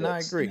books. And I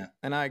agree. You know?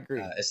 And I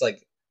agree.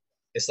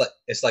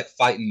 It's like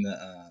fighting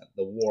the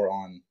war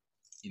on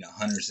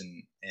hunters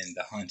and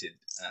the hunted.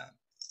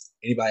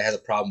 Anybody has a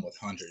problem with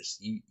hunters,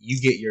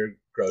 you get your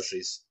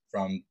groceries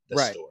from the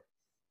Right. store.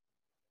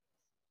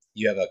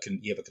 You have a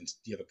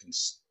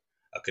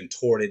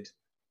contorted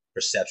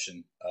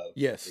perception of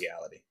Yes.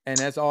 reality. And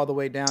that's all the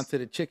way down to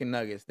the chicken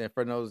nuggets. Then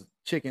for those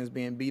chickens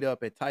being beat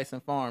up at Tyson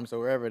Farms or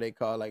wherever they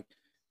call, like,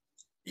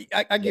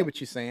 I get Yeah. what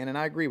you're saying, and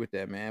I agree with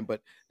that, man.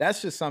 But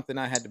that's just something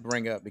I had to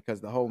bring up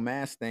because the whole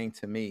mask thing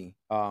to me,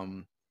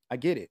 I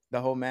get it.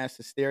 The whole mass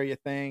hysteria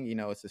thing,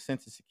 it's a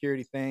sense of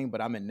security thing.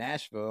 But I'm in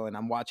Nashville and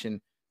I'm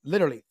watching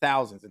literally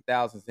thousands and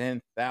thousands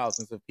and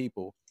thousands of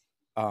people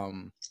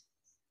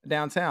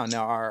downtown.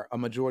 Now, are a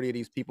majority of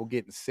these people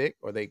getting sick,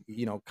 or they,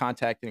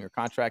 contacting or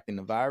contracting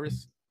the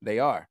virus? They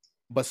are.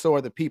 But so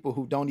are the people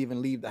who don't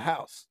even leave the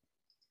house.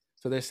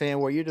 So they're saying,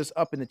 well, you're just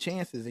upping the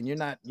chances and you're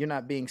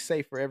not being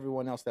safe for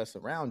everyone else that's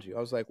around you. I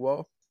was like,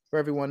 well, for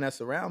everyone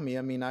that's around me,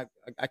 I mean, I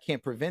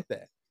can't prevent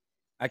that.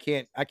 I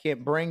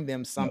can't bring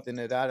them something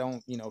that I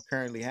don't,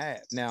 currently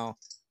have. Now,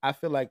 I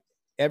feel like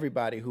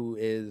everybody who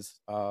is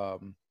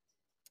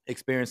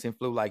experiencing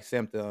flu-like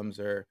symptoms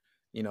or,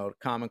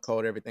 common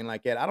cold, everything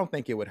like that, I don't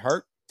think it would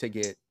hurt to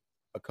get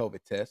a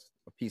COVID test,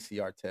 a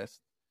PCR test,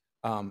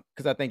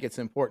 because I think it's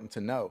important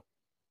to know.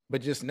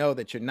 But just know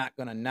that you're not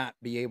gonna not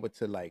be able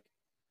to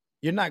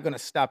you're not gonna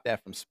stop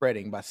that from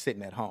spreading by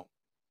sitting at home.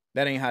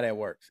 That ain't how that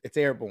works. It's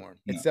airborne.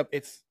 No.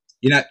 It's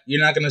You're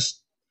not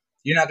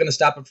gonna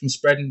stop it from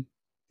spreading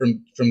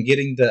from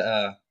getting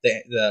the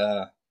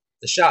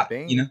shot.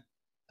 Bing.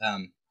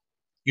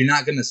 You're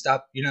not gonna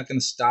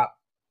stop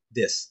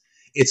this.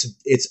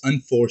 It's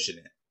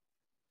unfortunate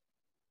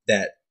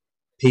that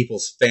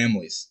people's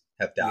families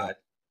have died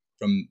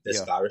from this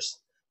Yeah. virus,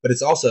 but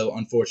it's also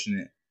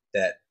unfortunate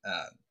that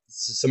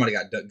somebody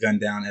got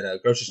gunned down at a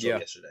grocery store Yeah.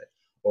 yesterday,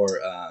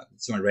 or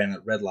somebody ran a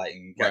red light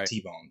and got Right.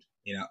 T-boned.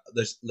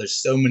 There's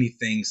so many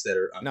things that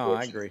are unfortunate. No,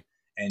 I agree.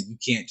 And you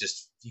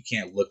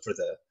can't look for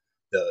the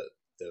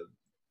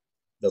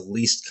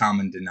least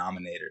common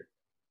denominator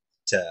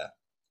to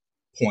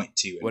point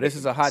to. Well, this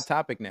is a hot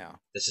topic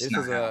now. This is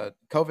not how.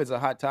 COVID's a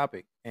hot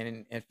topic,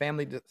 and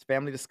family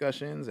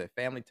discussions at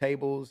family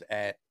tables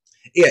at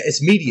Yeah,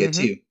 it's media Mhm.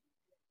 too.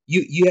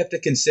 You have to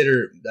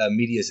consider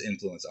media's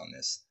influence on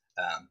this,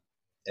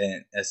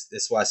 and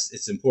that's why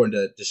it's important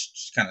to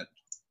just kind of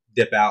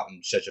dip out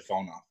and shut your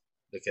phone off,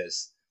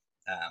 because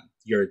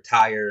your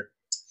entire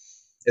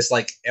it's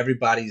like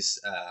everybody's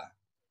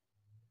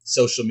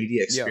social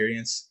media Yeah,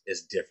 experience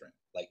is different.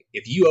 Like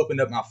if you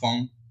opened up my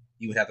phone,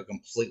 you would have a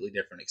completely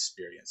different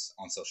experience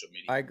on social I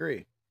media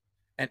agree.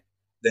 And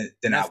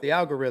than I that's the would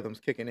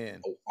algorithms kicking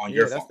in. on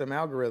your Yeah, that's phone. them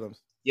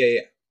algorithms. Yeah,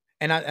 yeah,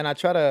 And I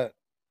try to,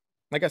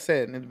 like I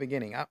said in the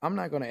beginning, I'm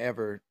not gonna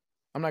ever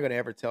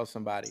tell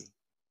somebody,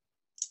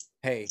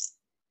 hey,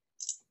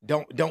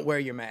 don't wear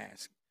your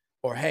mask,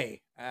 or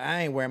hey,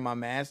 I ain't wearing my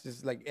mask.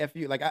 Just like if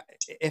you like,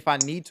 if I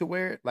need to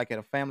wear it, like at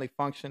a family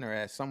function or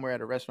at somewhere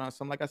at a restaurant,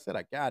 something like I said,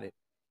 I got it.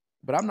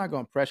 But I'm not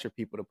gonna pressure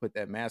people to put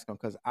that mask on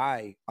because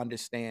I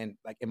understand,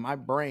 like in my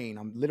brain,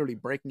 I'm literally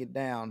breaking it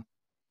down,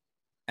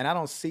 and I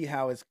don't see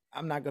how it's.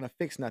 I'm not gonna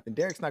fix nothing.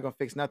 Derek's not gonna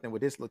fix nothing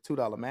with this little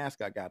 $2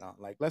 mask I got on.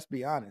 Like, let's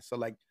be honest. So,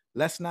 like,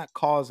 let's not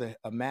cause a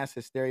mass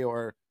hysteria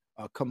or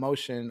a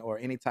commotion or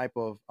any type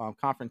of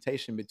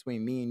confrontation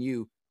between me and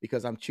you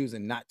because I'm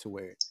choosing not to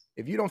wear it.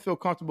 If you don't feel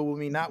comfortable with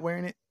me not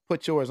wearing it,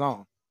 put yours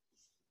on.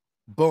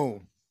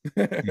 Boom.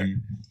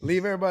 Mhm.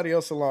 Leave everybody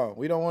else alone.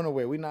 We don't want to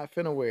wear. We not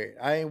finna wear it.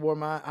 I ain't wore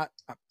mine.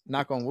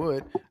 Knock on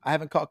wood. I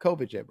haven't caught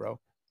COVID yet, bro.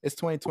 It's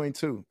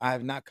 2022. I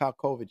have not caught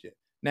COVID yet.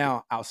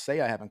 Now I'll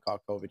say I haven't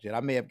caught COVID yet.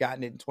 I may have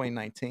gotten it in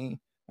 2019.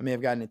 I may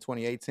have gotten it in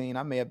 2018.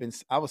 I may have been.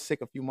 I was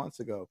sick a few months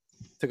ago.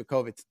 Took a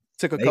COVID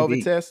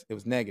Maybe. test. It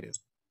was negative,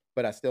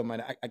 but I still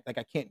might.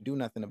 I can't do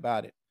nothing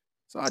about it.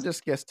 So I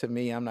just guess to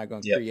me, I'm not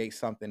gonna Yep. create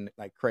something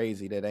like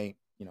crazy that ain't.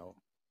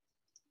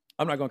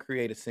 I'm not gonna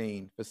create a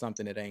scene for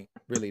something that ain't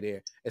really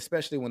there,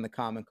 especially when the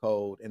common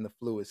cold and the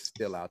flu is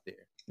still out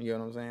there. You know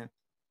what I'm saying?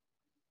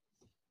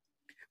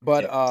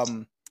 But Yep.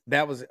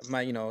 that was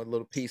my a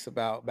little piece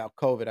about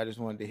COVID. I just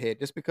wanted to hit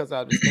just because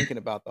I was thinking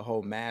about the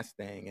whole mask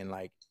thing and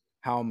like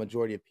how a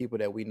majority of people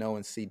that we know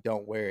and see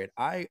don't wear it.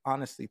 I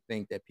honestly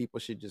think that people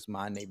should just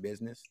mind their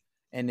business.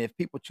 And if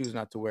people choose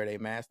not to wear their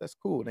mask, that's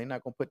cool. They're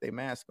not gonna put their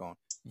mask on.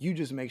 You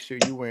just make sure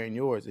you're wearing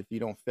yours if you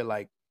don't feel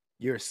like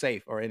you're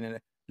safe or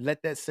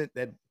let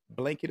that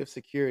blanket of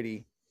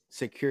security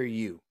secure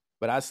you.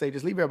 But I say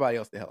just leave everybody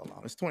else the hell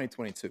alone. It's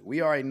 2022.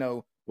 We already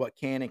know what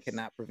can and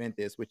cannot prevent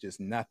this, which is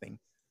nothing.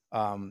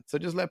 So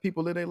just let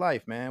people live their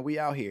life, man. We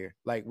out here,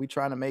 like we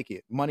trying to make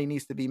it. Money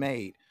needs to be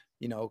made.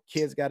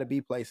 Kids got to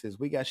be places.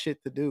 We got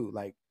shit to do.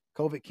 Like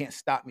COVID can't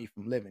stop me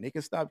from living. It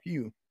can stop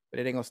you, but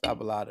it ain't gonna stop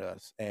a lot of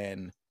us.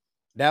 And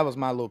that was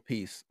my little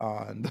piece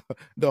on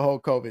the whole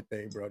COVID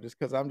thing, bro. Just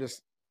because I'm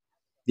just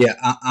Yeah,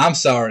 I'm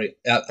sorry.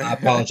 I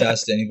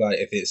apologize to anybody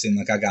if it seemed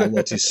like I got a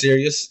little too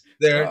serious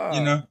there,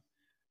 you nah. know.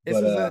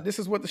 But This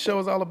is what the show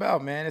is all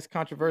about, man. It's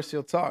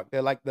controversial talk.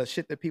 They're like the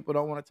shit that people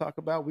don't want to talk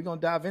about. We're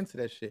gonna dive into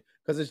that shit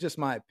because it's just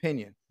my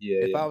opinion. yeah,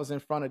 If yeah. I was in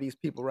front of these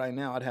people right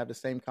now, I'd have the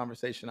same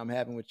conversation I'm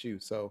having with you.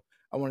 So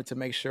I wanted to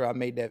make sure I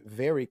made that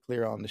very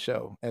clear on the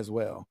show as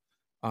well.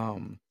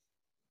 Um,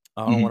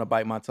 I don't want Hmm. to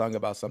bite my tongue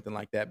about something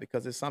like that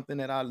because it's something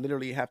that I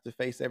literally have to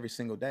face every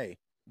single day.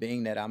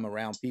 Being that I'm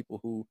around people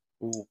who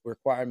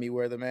require me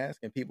wear the mask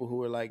and people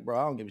who are like, bro,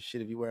 I don't give a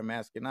shit if you wear a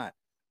mask or not.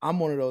 I'm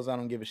one of those I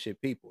don't give a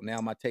shit people. Now,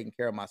 am I taking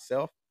care of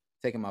myself,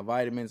 taking my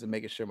vitamins and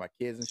making sure my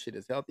kids and shit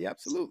is healthy?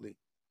 Absolutely.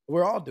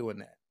 We're all doing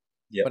that.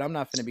 Yep. But I'm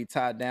not going to be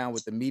tied down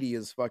with the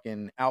media's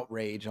fucking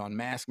outrage on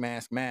mask,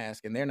 mask,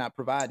 mask, and they're not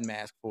providing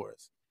masks for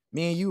us.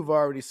 Me and you've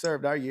already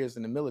served our years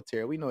in the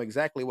military. We know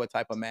exactly what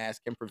type of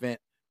mask can prevent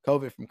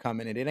COVID from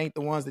coming in. It ain't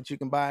the ones that you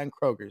can buy in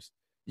Kroger's.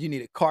 You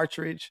need a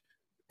cartridge,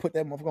 put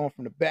that motherfucker on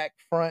from the back,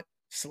 front,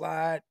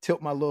 slide,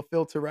 tilt my little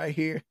filter right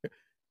here.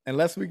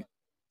 Unless we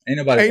Ain't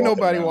nobody ain't walking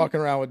nobody around walking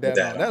around with with that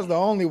that on. That's on. the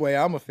only way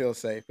I'ma feel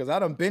safe. Cause I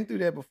done been through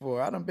that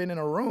before. I done been in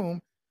a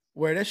room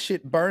where that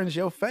shit burns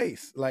your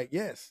face. Like,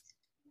 yes.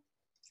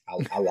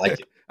 I like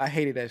it. I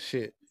hated that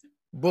shit.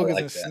 I Boogers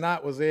like and that.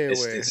 snot was It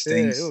everywhere. Yeah,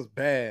 it stings. was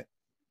bad.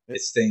 It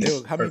It stings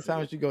was how many perfectly.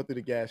 times you go through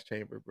the gas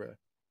chamber, bro?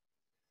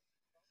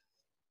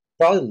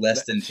 Probably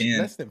less than 10.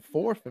 Less than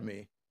 4 for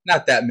me.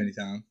 Not that many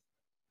times.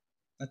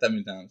 Not that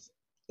many times.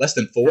 Less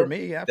than For 4.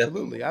 me,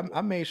 Definitely more absolutely. than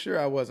I 4. made sure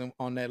I wasn't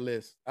on that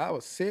list. I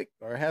was sick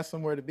or had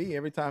somewhere to be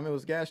every time it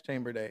was gas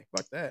chamber day.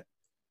 Fuck that.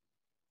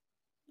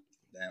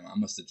 Damn, I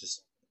must have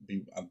just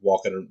be I'm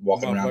walking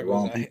around the Motherfucker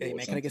was wrong like, people hey or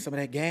man, can I get something. some of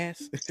that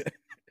gas?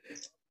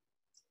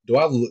 Do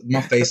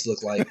my face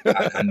look like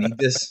I need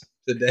this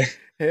today?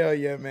 Hell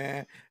yeah,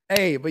 man.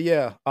 Hey, but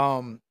yeah,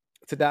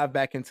 to dive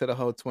back into the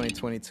whole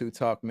 2022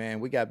 talk, man,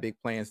 we got big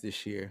plans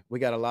this year. We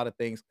got a lot of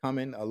things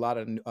coming. A lot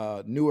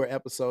of newer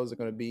episodes are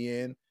going to be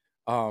in.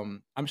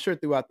 I'm sure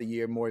throughout the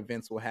year more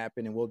events will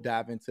happen, and we'll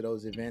dive into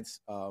those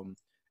events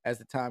as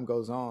the time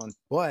goes on.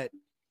 But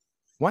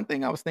one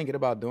thing I was thinking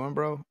about doing,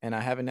 bro, and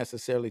I haven't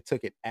necessarily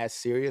took it as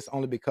serious,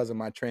 only because of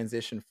my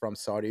transition from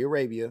Saudi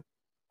Arabia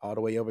all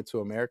the way over to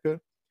America,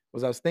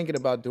 was I was thinking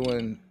about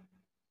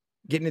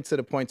getting it to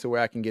the point to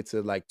where I can get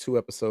to like 2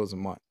 episodes a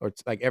month, or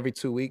like every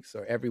 2 weeks,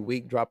 or every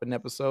week drop an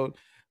episode.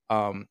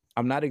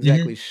 I'm not Hmm.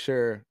 exactly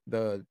sure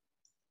the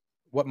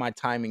what my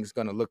timing is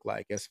going to look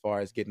like as far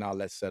as getting all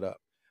that set up.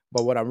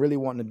 But what I'm really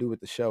wanting to do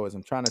with the show is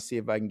I'm trying to see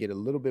if I can get a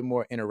little bit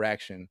more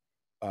interaction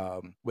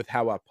with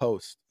how I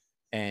post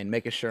and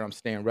making sure I'm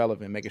staying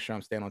relevant, making sure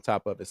I'm staying on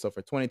top of it. So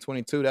for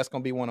 2022, that's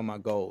going to be one of my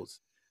goals.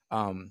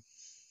 Um,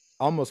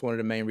 almost one of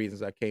the main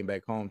reasons I came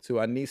back home too.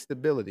 I need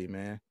stability,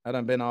 man. I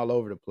done been all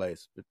over the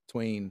place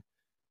between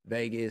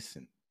Vegas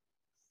and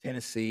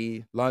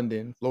Tennessee,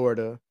 London,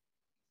 Florida,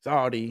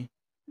 Saudi,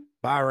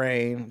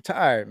 Bahrain. I'm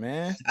tired,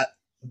 man. I,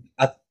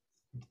 I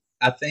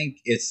I think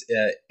it's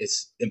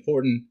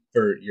important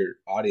for your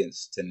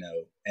audience to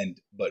know,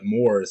 but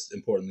more is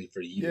importantly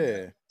for you to know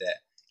Yeah. that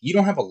you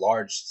don't have a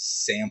large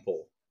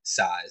sample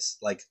size,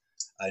 like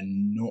a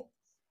no,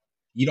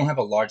 you don't have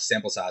a large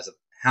sample size of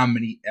how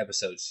many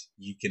episodes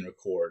you can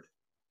record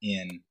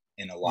in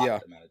a Yeah.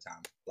 allotted amount of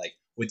time. Like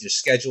with your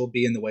schedule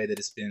being the way that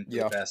it's been for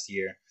Yeah. the past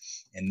year,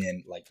 and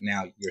then like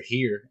now you're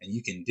here and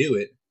you can do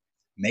it.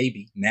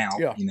 Maybe now,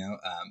 Yeah.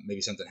 maybe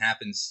something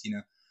happens,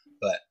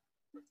 but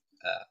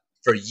uh,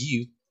 for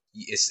you,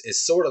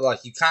 it's sort of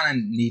like you kind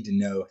of need to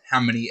know how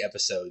many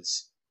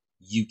episodes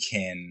you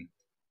can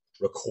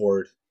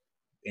record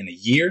in a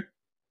year,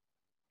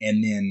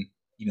 and then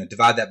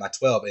divide that by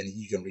 12, and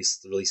you can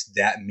release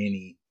that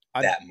many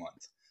I that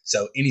month.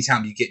 So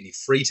anytime you get any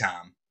free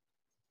time,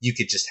 you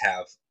could just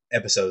have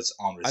episodes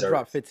on I reserve.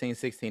 dropped 15,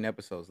 16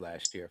 episodes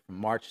last year from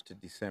March to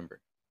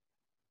December.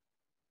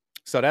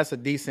 So that's a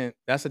decent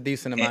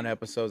amount of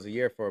episodes a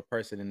year for a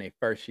person in their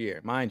first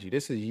year. Mind you,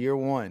 this is year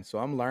one. So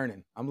I'm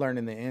learning. I'm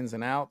learning the ins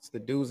and outs, the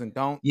do's and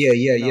don'ts. Yeah.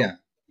 you know.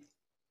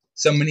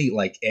 So many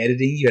like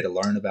editing. You had to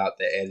learn about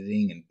the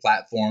editing and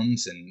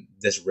platforms and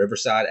this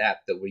Riverside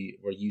app that we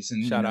were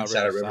using. Shout out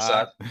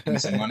Riverside. Give me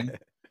some money.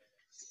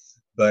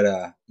 But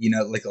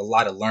like a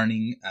lot of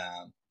learning,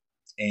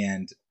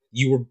 and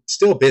you were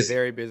still busy.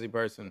 Very busy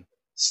person.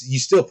 You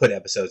still put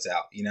episodes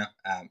out.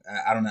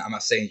 I don't know. I'm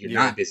not saying you're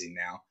Yeah. not busy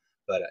now,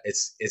 but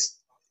it's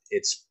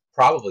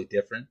probably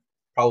different,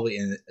 probably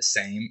in the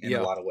same in Yeah.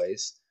 a lot of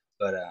ways.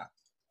 But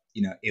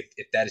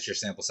if that is your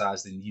sample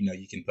size, then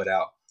you can put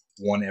out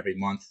one every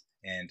month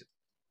and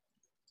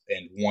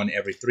one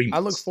every 3 months. I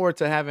look forward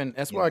to having.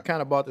 That's why Yeah. I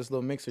kind of bought this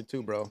little mixer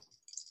too, bro.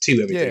 2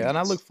 every 3 Yeah, and I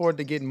months. look forward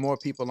to getting more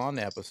people on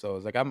the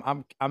episodes. Like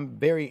I'm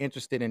very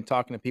interested in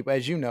talking to people.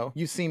 As you know,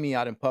 you see me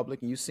out in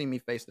public and you see me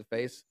face to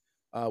face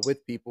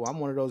with people. I'm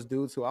one of those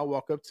dudes who I'll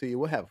walk up to you.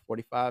 We'll have a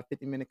 45,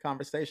 50-minute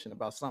conversation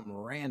about something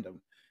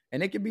random.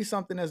 And it could be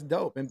something that's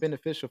dope and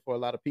beneficial for a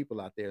lot of people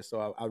out there.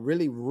 So I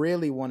really,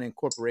 really want to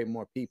incorporate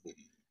more people.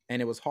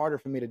 And it was harder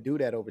for me to do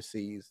that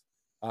overseas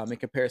in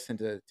comparison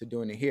to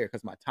doing it here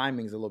because my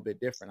timing's a little bit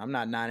different. I'm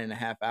not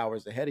 9.5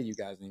 hours ahead of you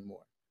guys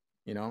anymore.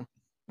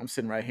 I'm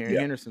sitting right here in Yeah.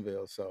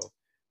 Hendersonville. So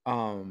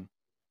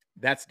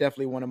that's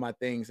definitely one of my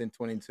things in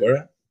 22. Where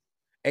at?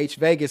 H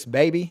Vegas,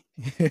 baby.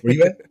 Where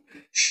you at?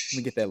 Let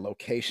me get that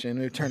location.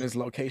 Let me turn this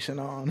location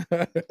on.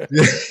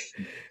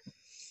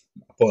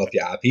 Pull up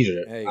your IP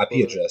Hey, IP pull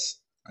it. address.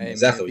 I know Hey,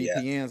 exactly man,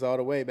 where you at. VPNs all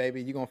the way,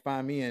 baby. You're gonna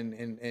find me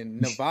in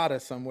Nevada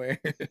somewhere.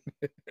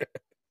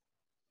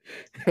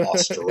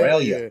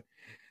 Australia. Yeah.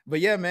 But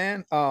yeah,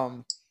 man.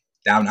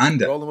 Down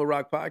under. Rolling with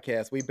Rock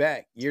podcast. We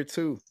back. Year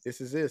 2.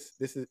 This is it.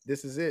 This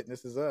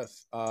is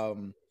us.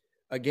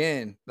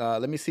 Again,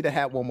 let me see the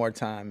hat one more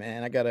time,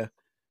 man. I gotta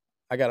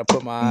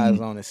put my eyes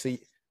on it. See,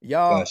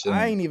 y'all, Gosh, yeah.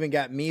 I ain't even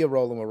got me a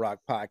Rolling with Rock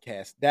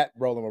podcast, that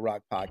Rolling with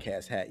Rock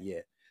podcast hat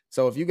yet.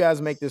 So if you guys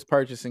make this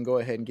purchase and go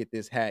ahead and get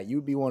this hat,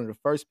 you'd be one of the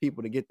first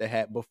people to get the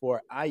hat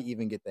before I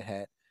even get the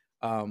hat.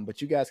 But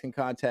you guys can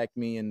contact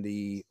me in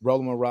the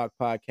Rolling with Rock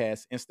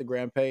podcast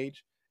Instagram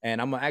page,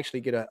 and I'm gonna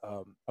actually get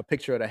a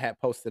picture of the hat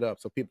posted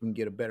up so people can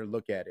get a better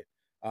look at it.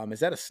 Is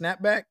that a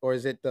snapback or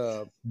is it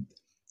the?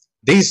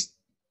 These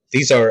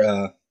are.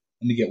 Let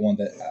me get one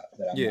that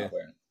I'm Yeah. not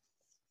wearing.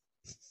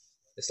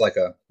 It's like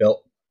a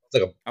belt. It's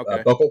like a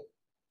Okay. buckle.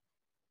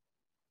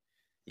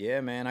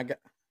 Yeah, man. I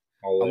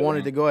All the way wanted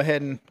around. to go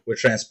ahead and We're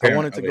transparent. I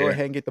wanted to over go here.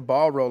 ahead and get the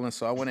ball rolling,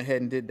 so I went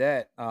ahead and did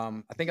that.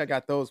 I think I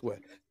got those with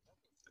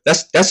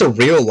That's a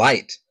real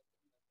light.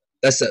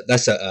 That's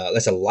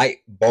a light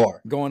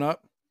bar. going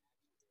up.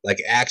 Like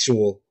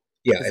actual.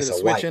 Yeah, Is it's it a a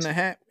switch light. in the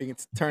hat? You can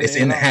turn It's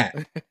it in the off.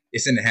 hat.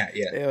 It's in the hat.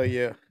 Yeah. Hell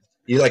yeah.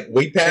 You like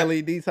weed pack?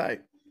 LED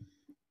type.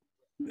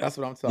 That's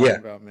what I'm talking Yeah.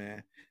 about,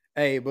 man.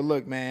 Hey, but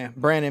look, man,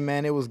 Brandon,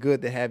 man, it was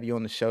good to have you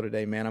on the show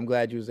today, man. I'm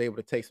glad you was able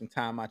to take some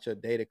time out your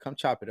day to come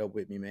chop it up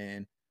with me,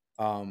 man.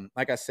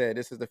 Like I said,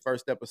 this is the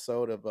first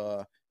episode of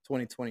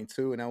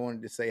 2022, and I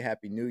wanted to say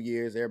Happy New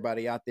Year's.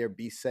 Everybody out there,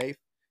 be safe.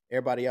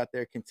 Everybody out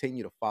there,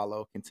 continue to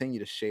follow, continue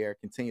to share,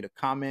 continue to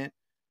comment.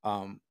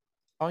 On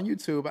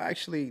YouTube,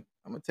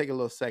 I'm gonna take a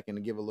little second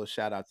to give a little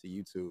shout out to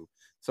YouTube.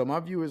 So my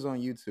viewers on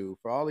YouTube,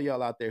 for all of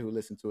y'all out there who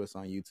listen to us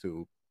on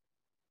YouTube,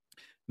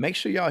 make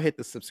sure y'all hit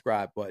the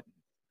subscribe button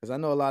because I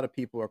know a lot of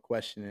people are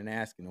questioning and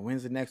asking,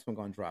 when's the next one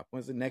gonna drop?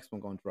 When's the next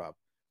one gonna drop?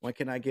 When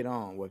can I get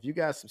on? Well, if you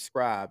guys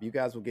subscribe, you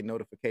guys will get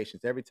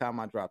notifications every time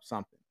I drop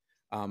something.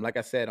 Like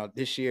I said,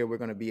 this year we're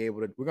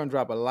gonna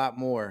drop a lot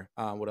more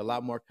with a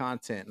lot more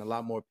content and a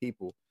lot more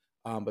people.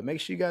 But make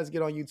sure you guys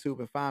get on YouTube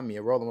and find me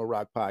at Rolling with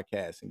Rock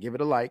Podcast and give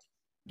it a like,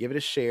 give it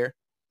a share,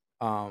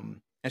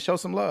 and show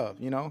some love,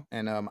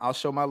 and I'll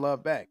show my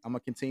love back. I'm gonna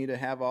continue to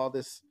have all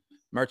this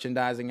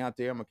merchandising out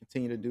there. I'm gonna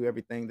continue to do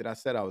everything that I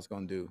said I was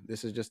gonna do.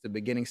 This is just the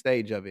beginning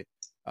stage of it.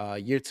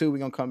 Year 2, we're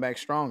gonna come back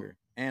stronger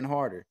and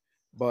harder.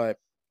 But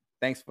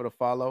Thanks for the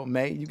follow.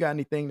 May, you got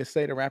anything to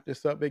say to wrap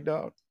this up, big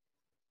dog?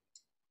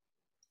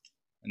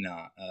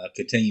 No,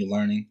 continue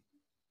learning.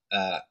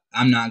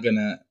 I'm not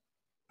gonna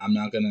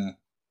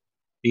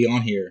be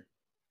on here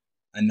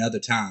another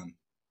time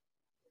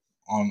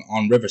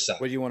on Riverside.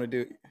 What do you want to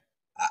do?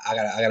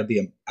 I gotta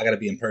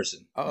be in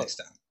person next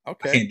time.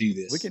 Okay. I can't do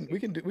this. We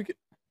can.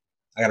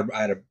 I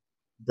gotta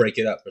break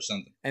it up or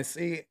something. And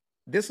see,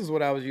 this is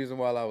what I was using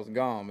while I was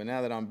gone, but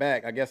now that I'm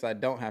back, I guess I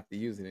don't have to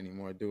use it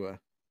anymore, do I?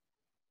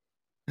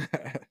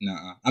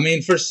 No, I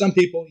mean, for some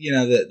people, you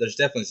know, there's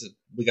definitely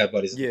we got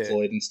buddies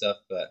deployed and stuff,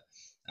 but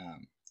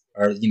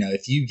or you know,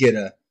 if you get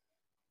a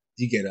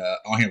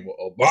on here with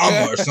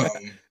Obama or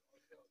something,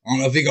 I don't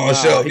know if he's gonna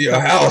show up to your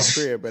house.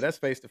 Crib, but that's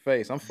face to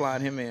face. I'm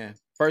flying him in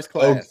first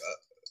class.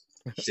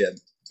 Shit,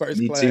 first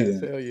me class. too,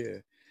 then. Hell yeah!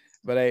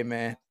 But hey,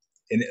 man,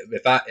 and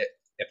if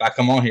I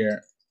come on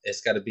here,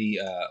 it's got to be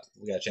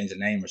we got to change the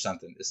name or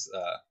something. It's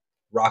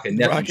Rock and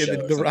Nephew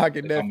Show. The Rock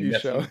and Nephew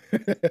Show.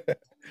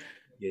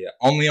 Yeah,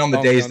 only on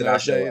the days that I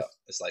show up.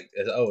 It's like,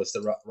 it's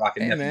the Rock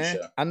and Nephew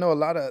Show. I know a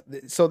lot of,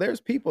 so there's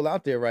people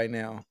out there right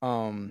now.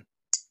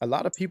 A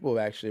lot of people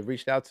have actually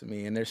reached out to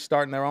me and they're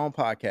starting their own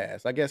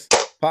podcast. I guess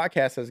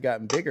podcast has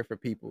gotten bigger for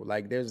people.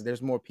 Like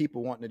there's more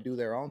people wanting to do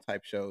their own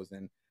type shows.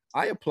 And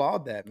I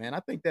applaud that, man. I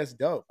think that's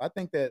dope. I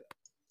think that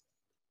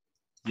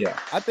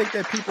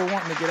people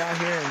wanting to get out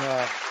here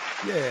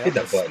and hit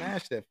that button.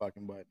 Smash that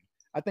fucking button.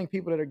 I think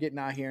people that are getting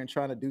out here and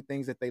trying to do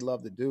things that they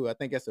love to do, I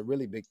think that's a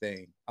really big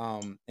thing.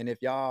 And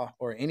if y'all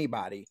or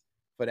anybody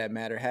for that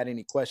matter had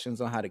any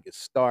questions on how to get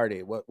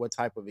started, what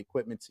type of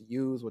equipment to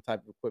use, what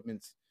type of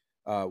equipments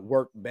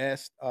work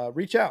best,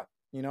 reach out.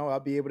 You know, I'll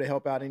be able to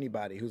help out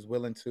anybody who's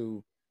willing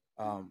to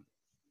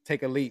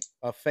take a leap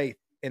of faith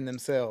in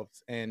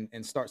themselves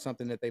and start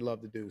something that they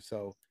love to do.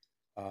 So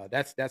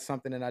that's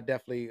something that I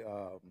definitely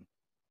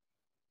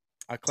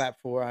I clap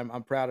for.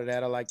 I'm proud of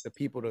that. I like the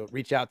people to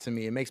reach out to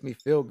me. It makes me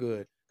feel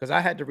good because I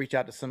had to reach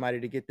out to somebody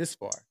to get this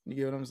far. You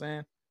get what I'm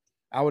saying?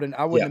 I wouldn't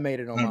have made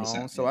it on my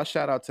own. So I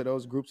shout out to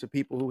those groups of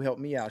people who helped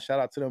me out. Shout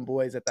out to them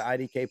boys at the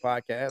IDK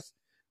podcast.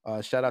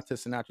 Shout out to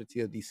Sinatra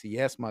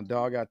TLDCS, my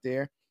dog out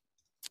there.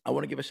 I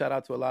want to give a shout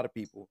out to a lot of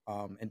people.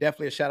 And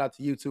definitely a shout out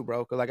to you too, bro.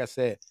 Because like I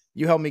said,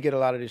 you helped me get a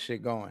lot of this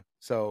shit going.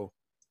 So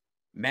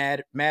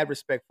mad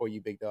respect for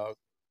you, big dog.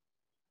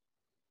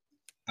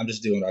 I'm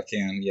just doing what I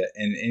can. Yeah.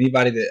 And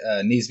anybody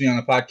that needs me on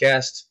a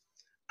podcast,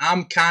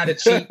 I'm kind of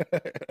cheap,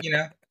 you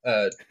know,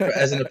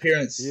 as an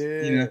appearance,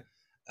 you know,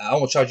 I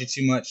won't charge you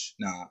too much.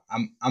 Nah,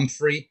 I'm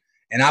free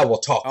and I will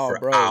talk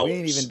for hours. We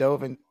ain't even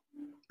dove in.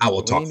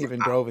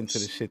 Drove into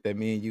the shit that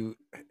me and you,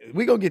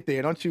 we gonna get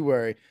there. Don't you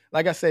worry.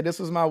 Like I said, this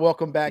was my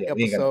welcome back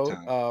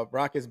episode.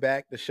 Rock is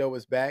back. The show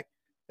is back.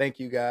 Thank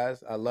you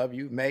guys. I love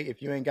you. May,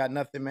 if you ain't got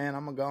nothing, man,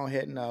 I'm gonna go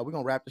ahead and we're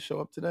gonna wrap the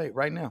show up today,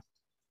 right now.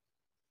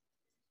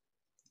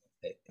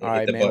 All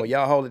right, man. Well,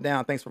 y'all hold it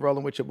down. Thanks for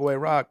rolling with your boy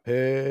Rock.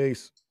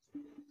 Peace.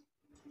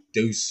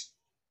 Deuce.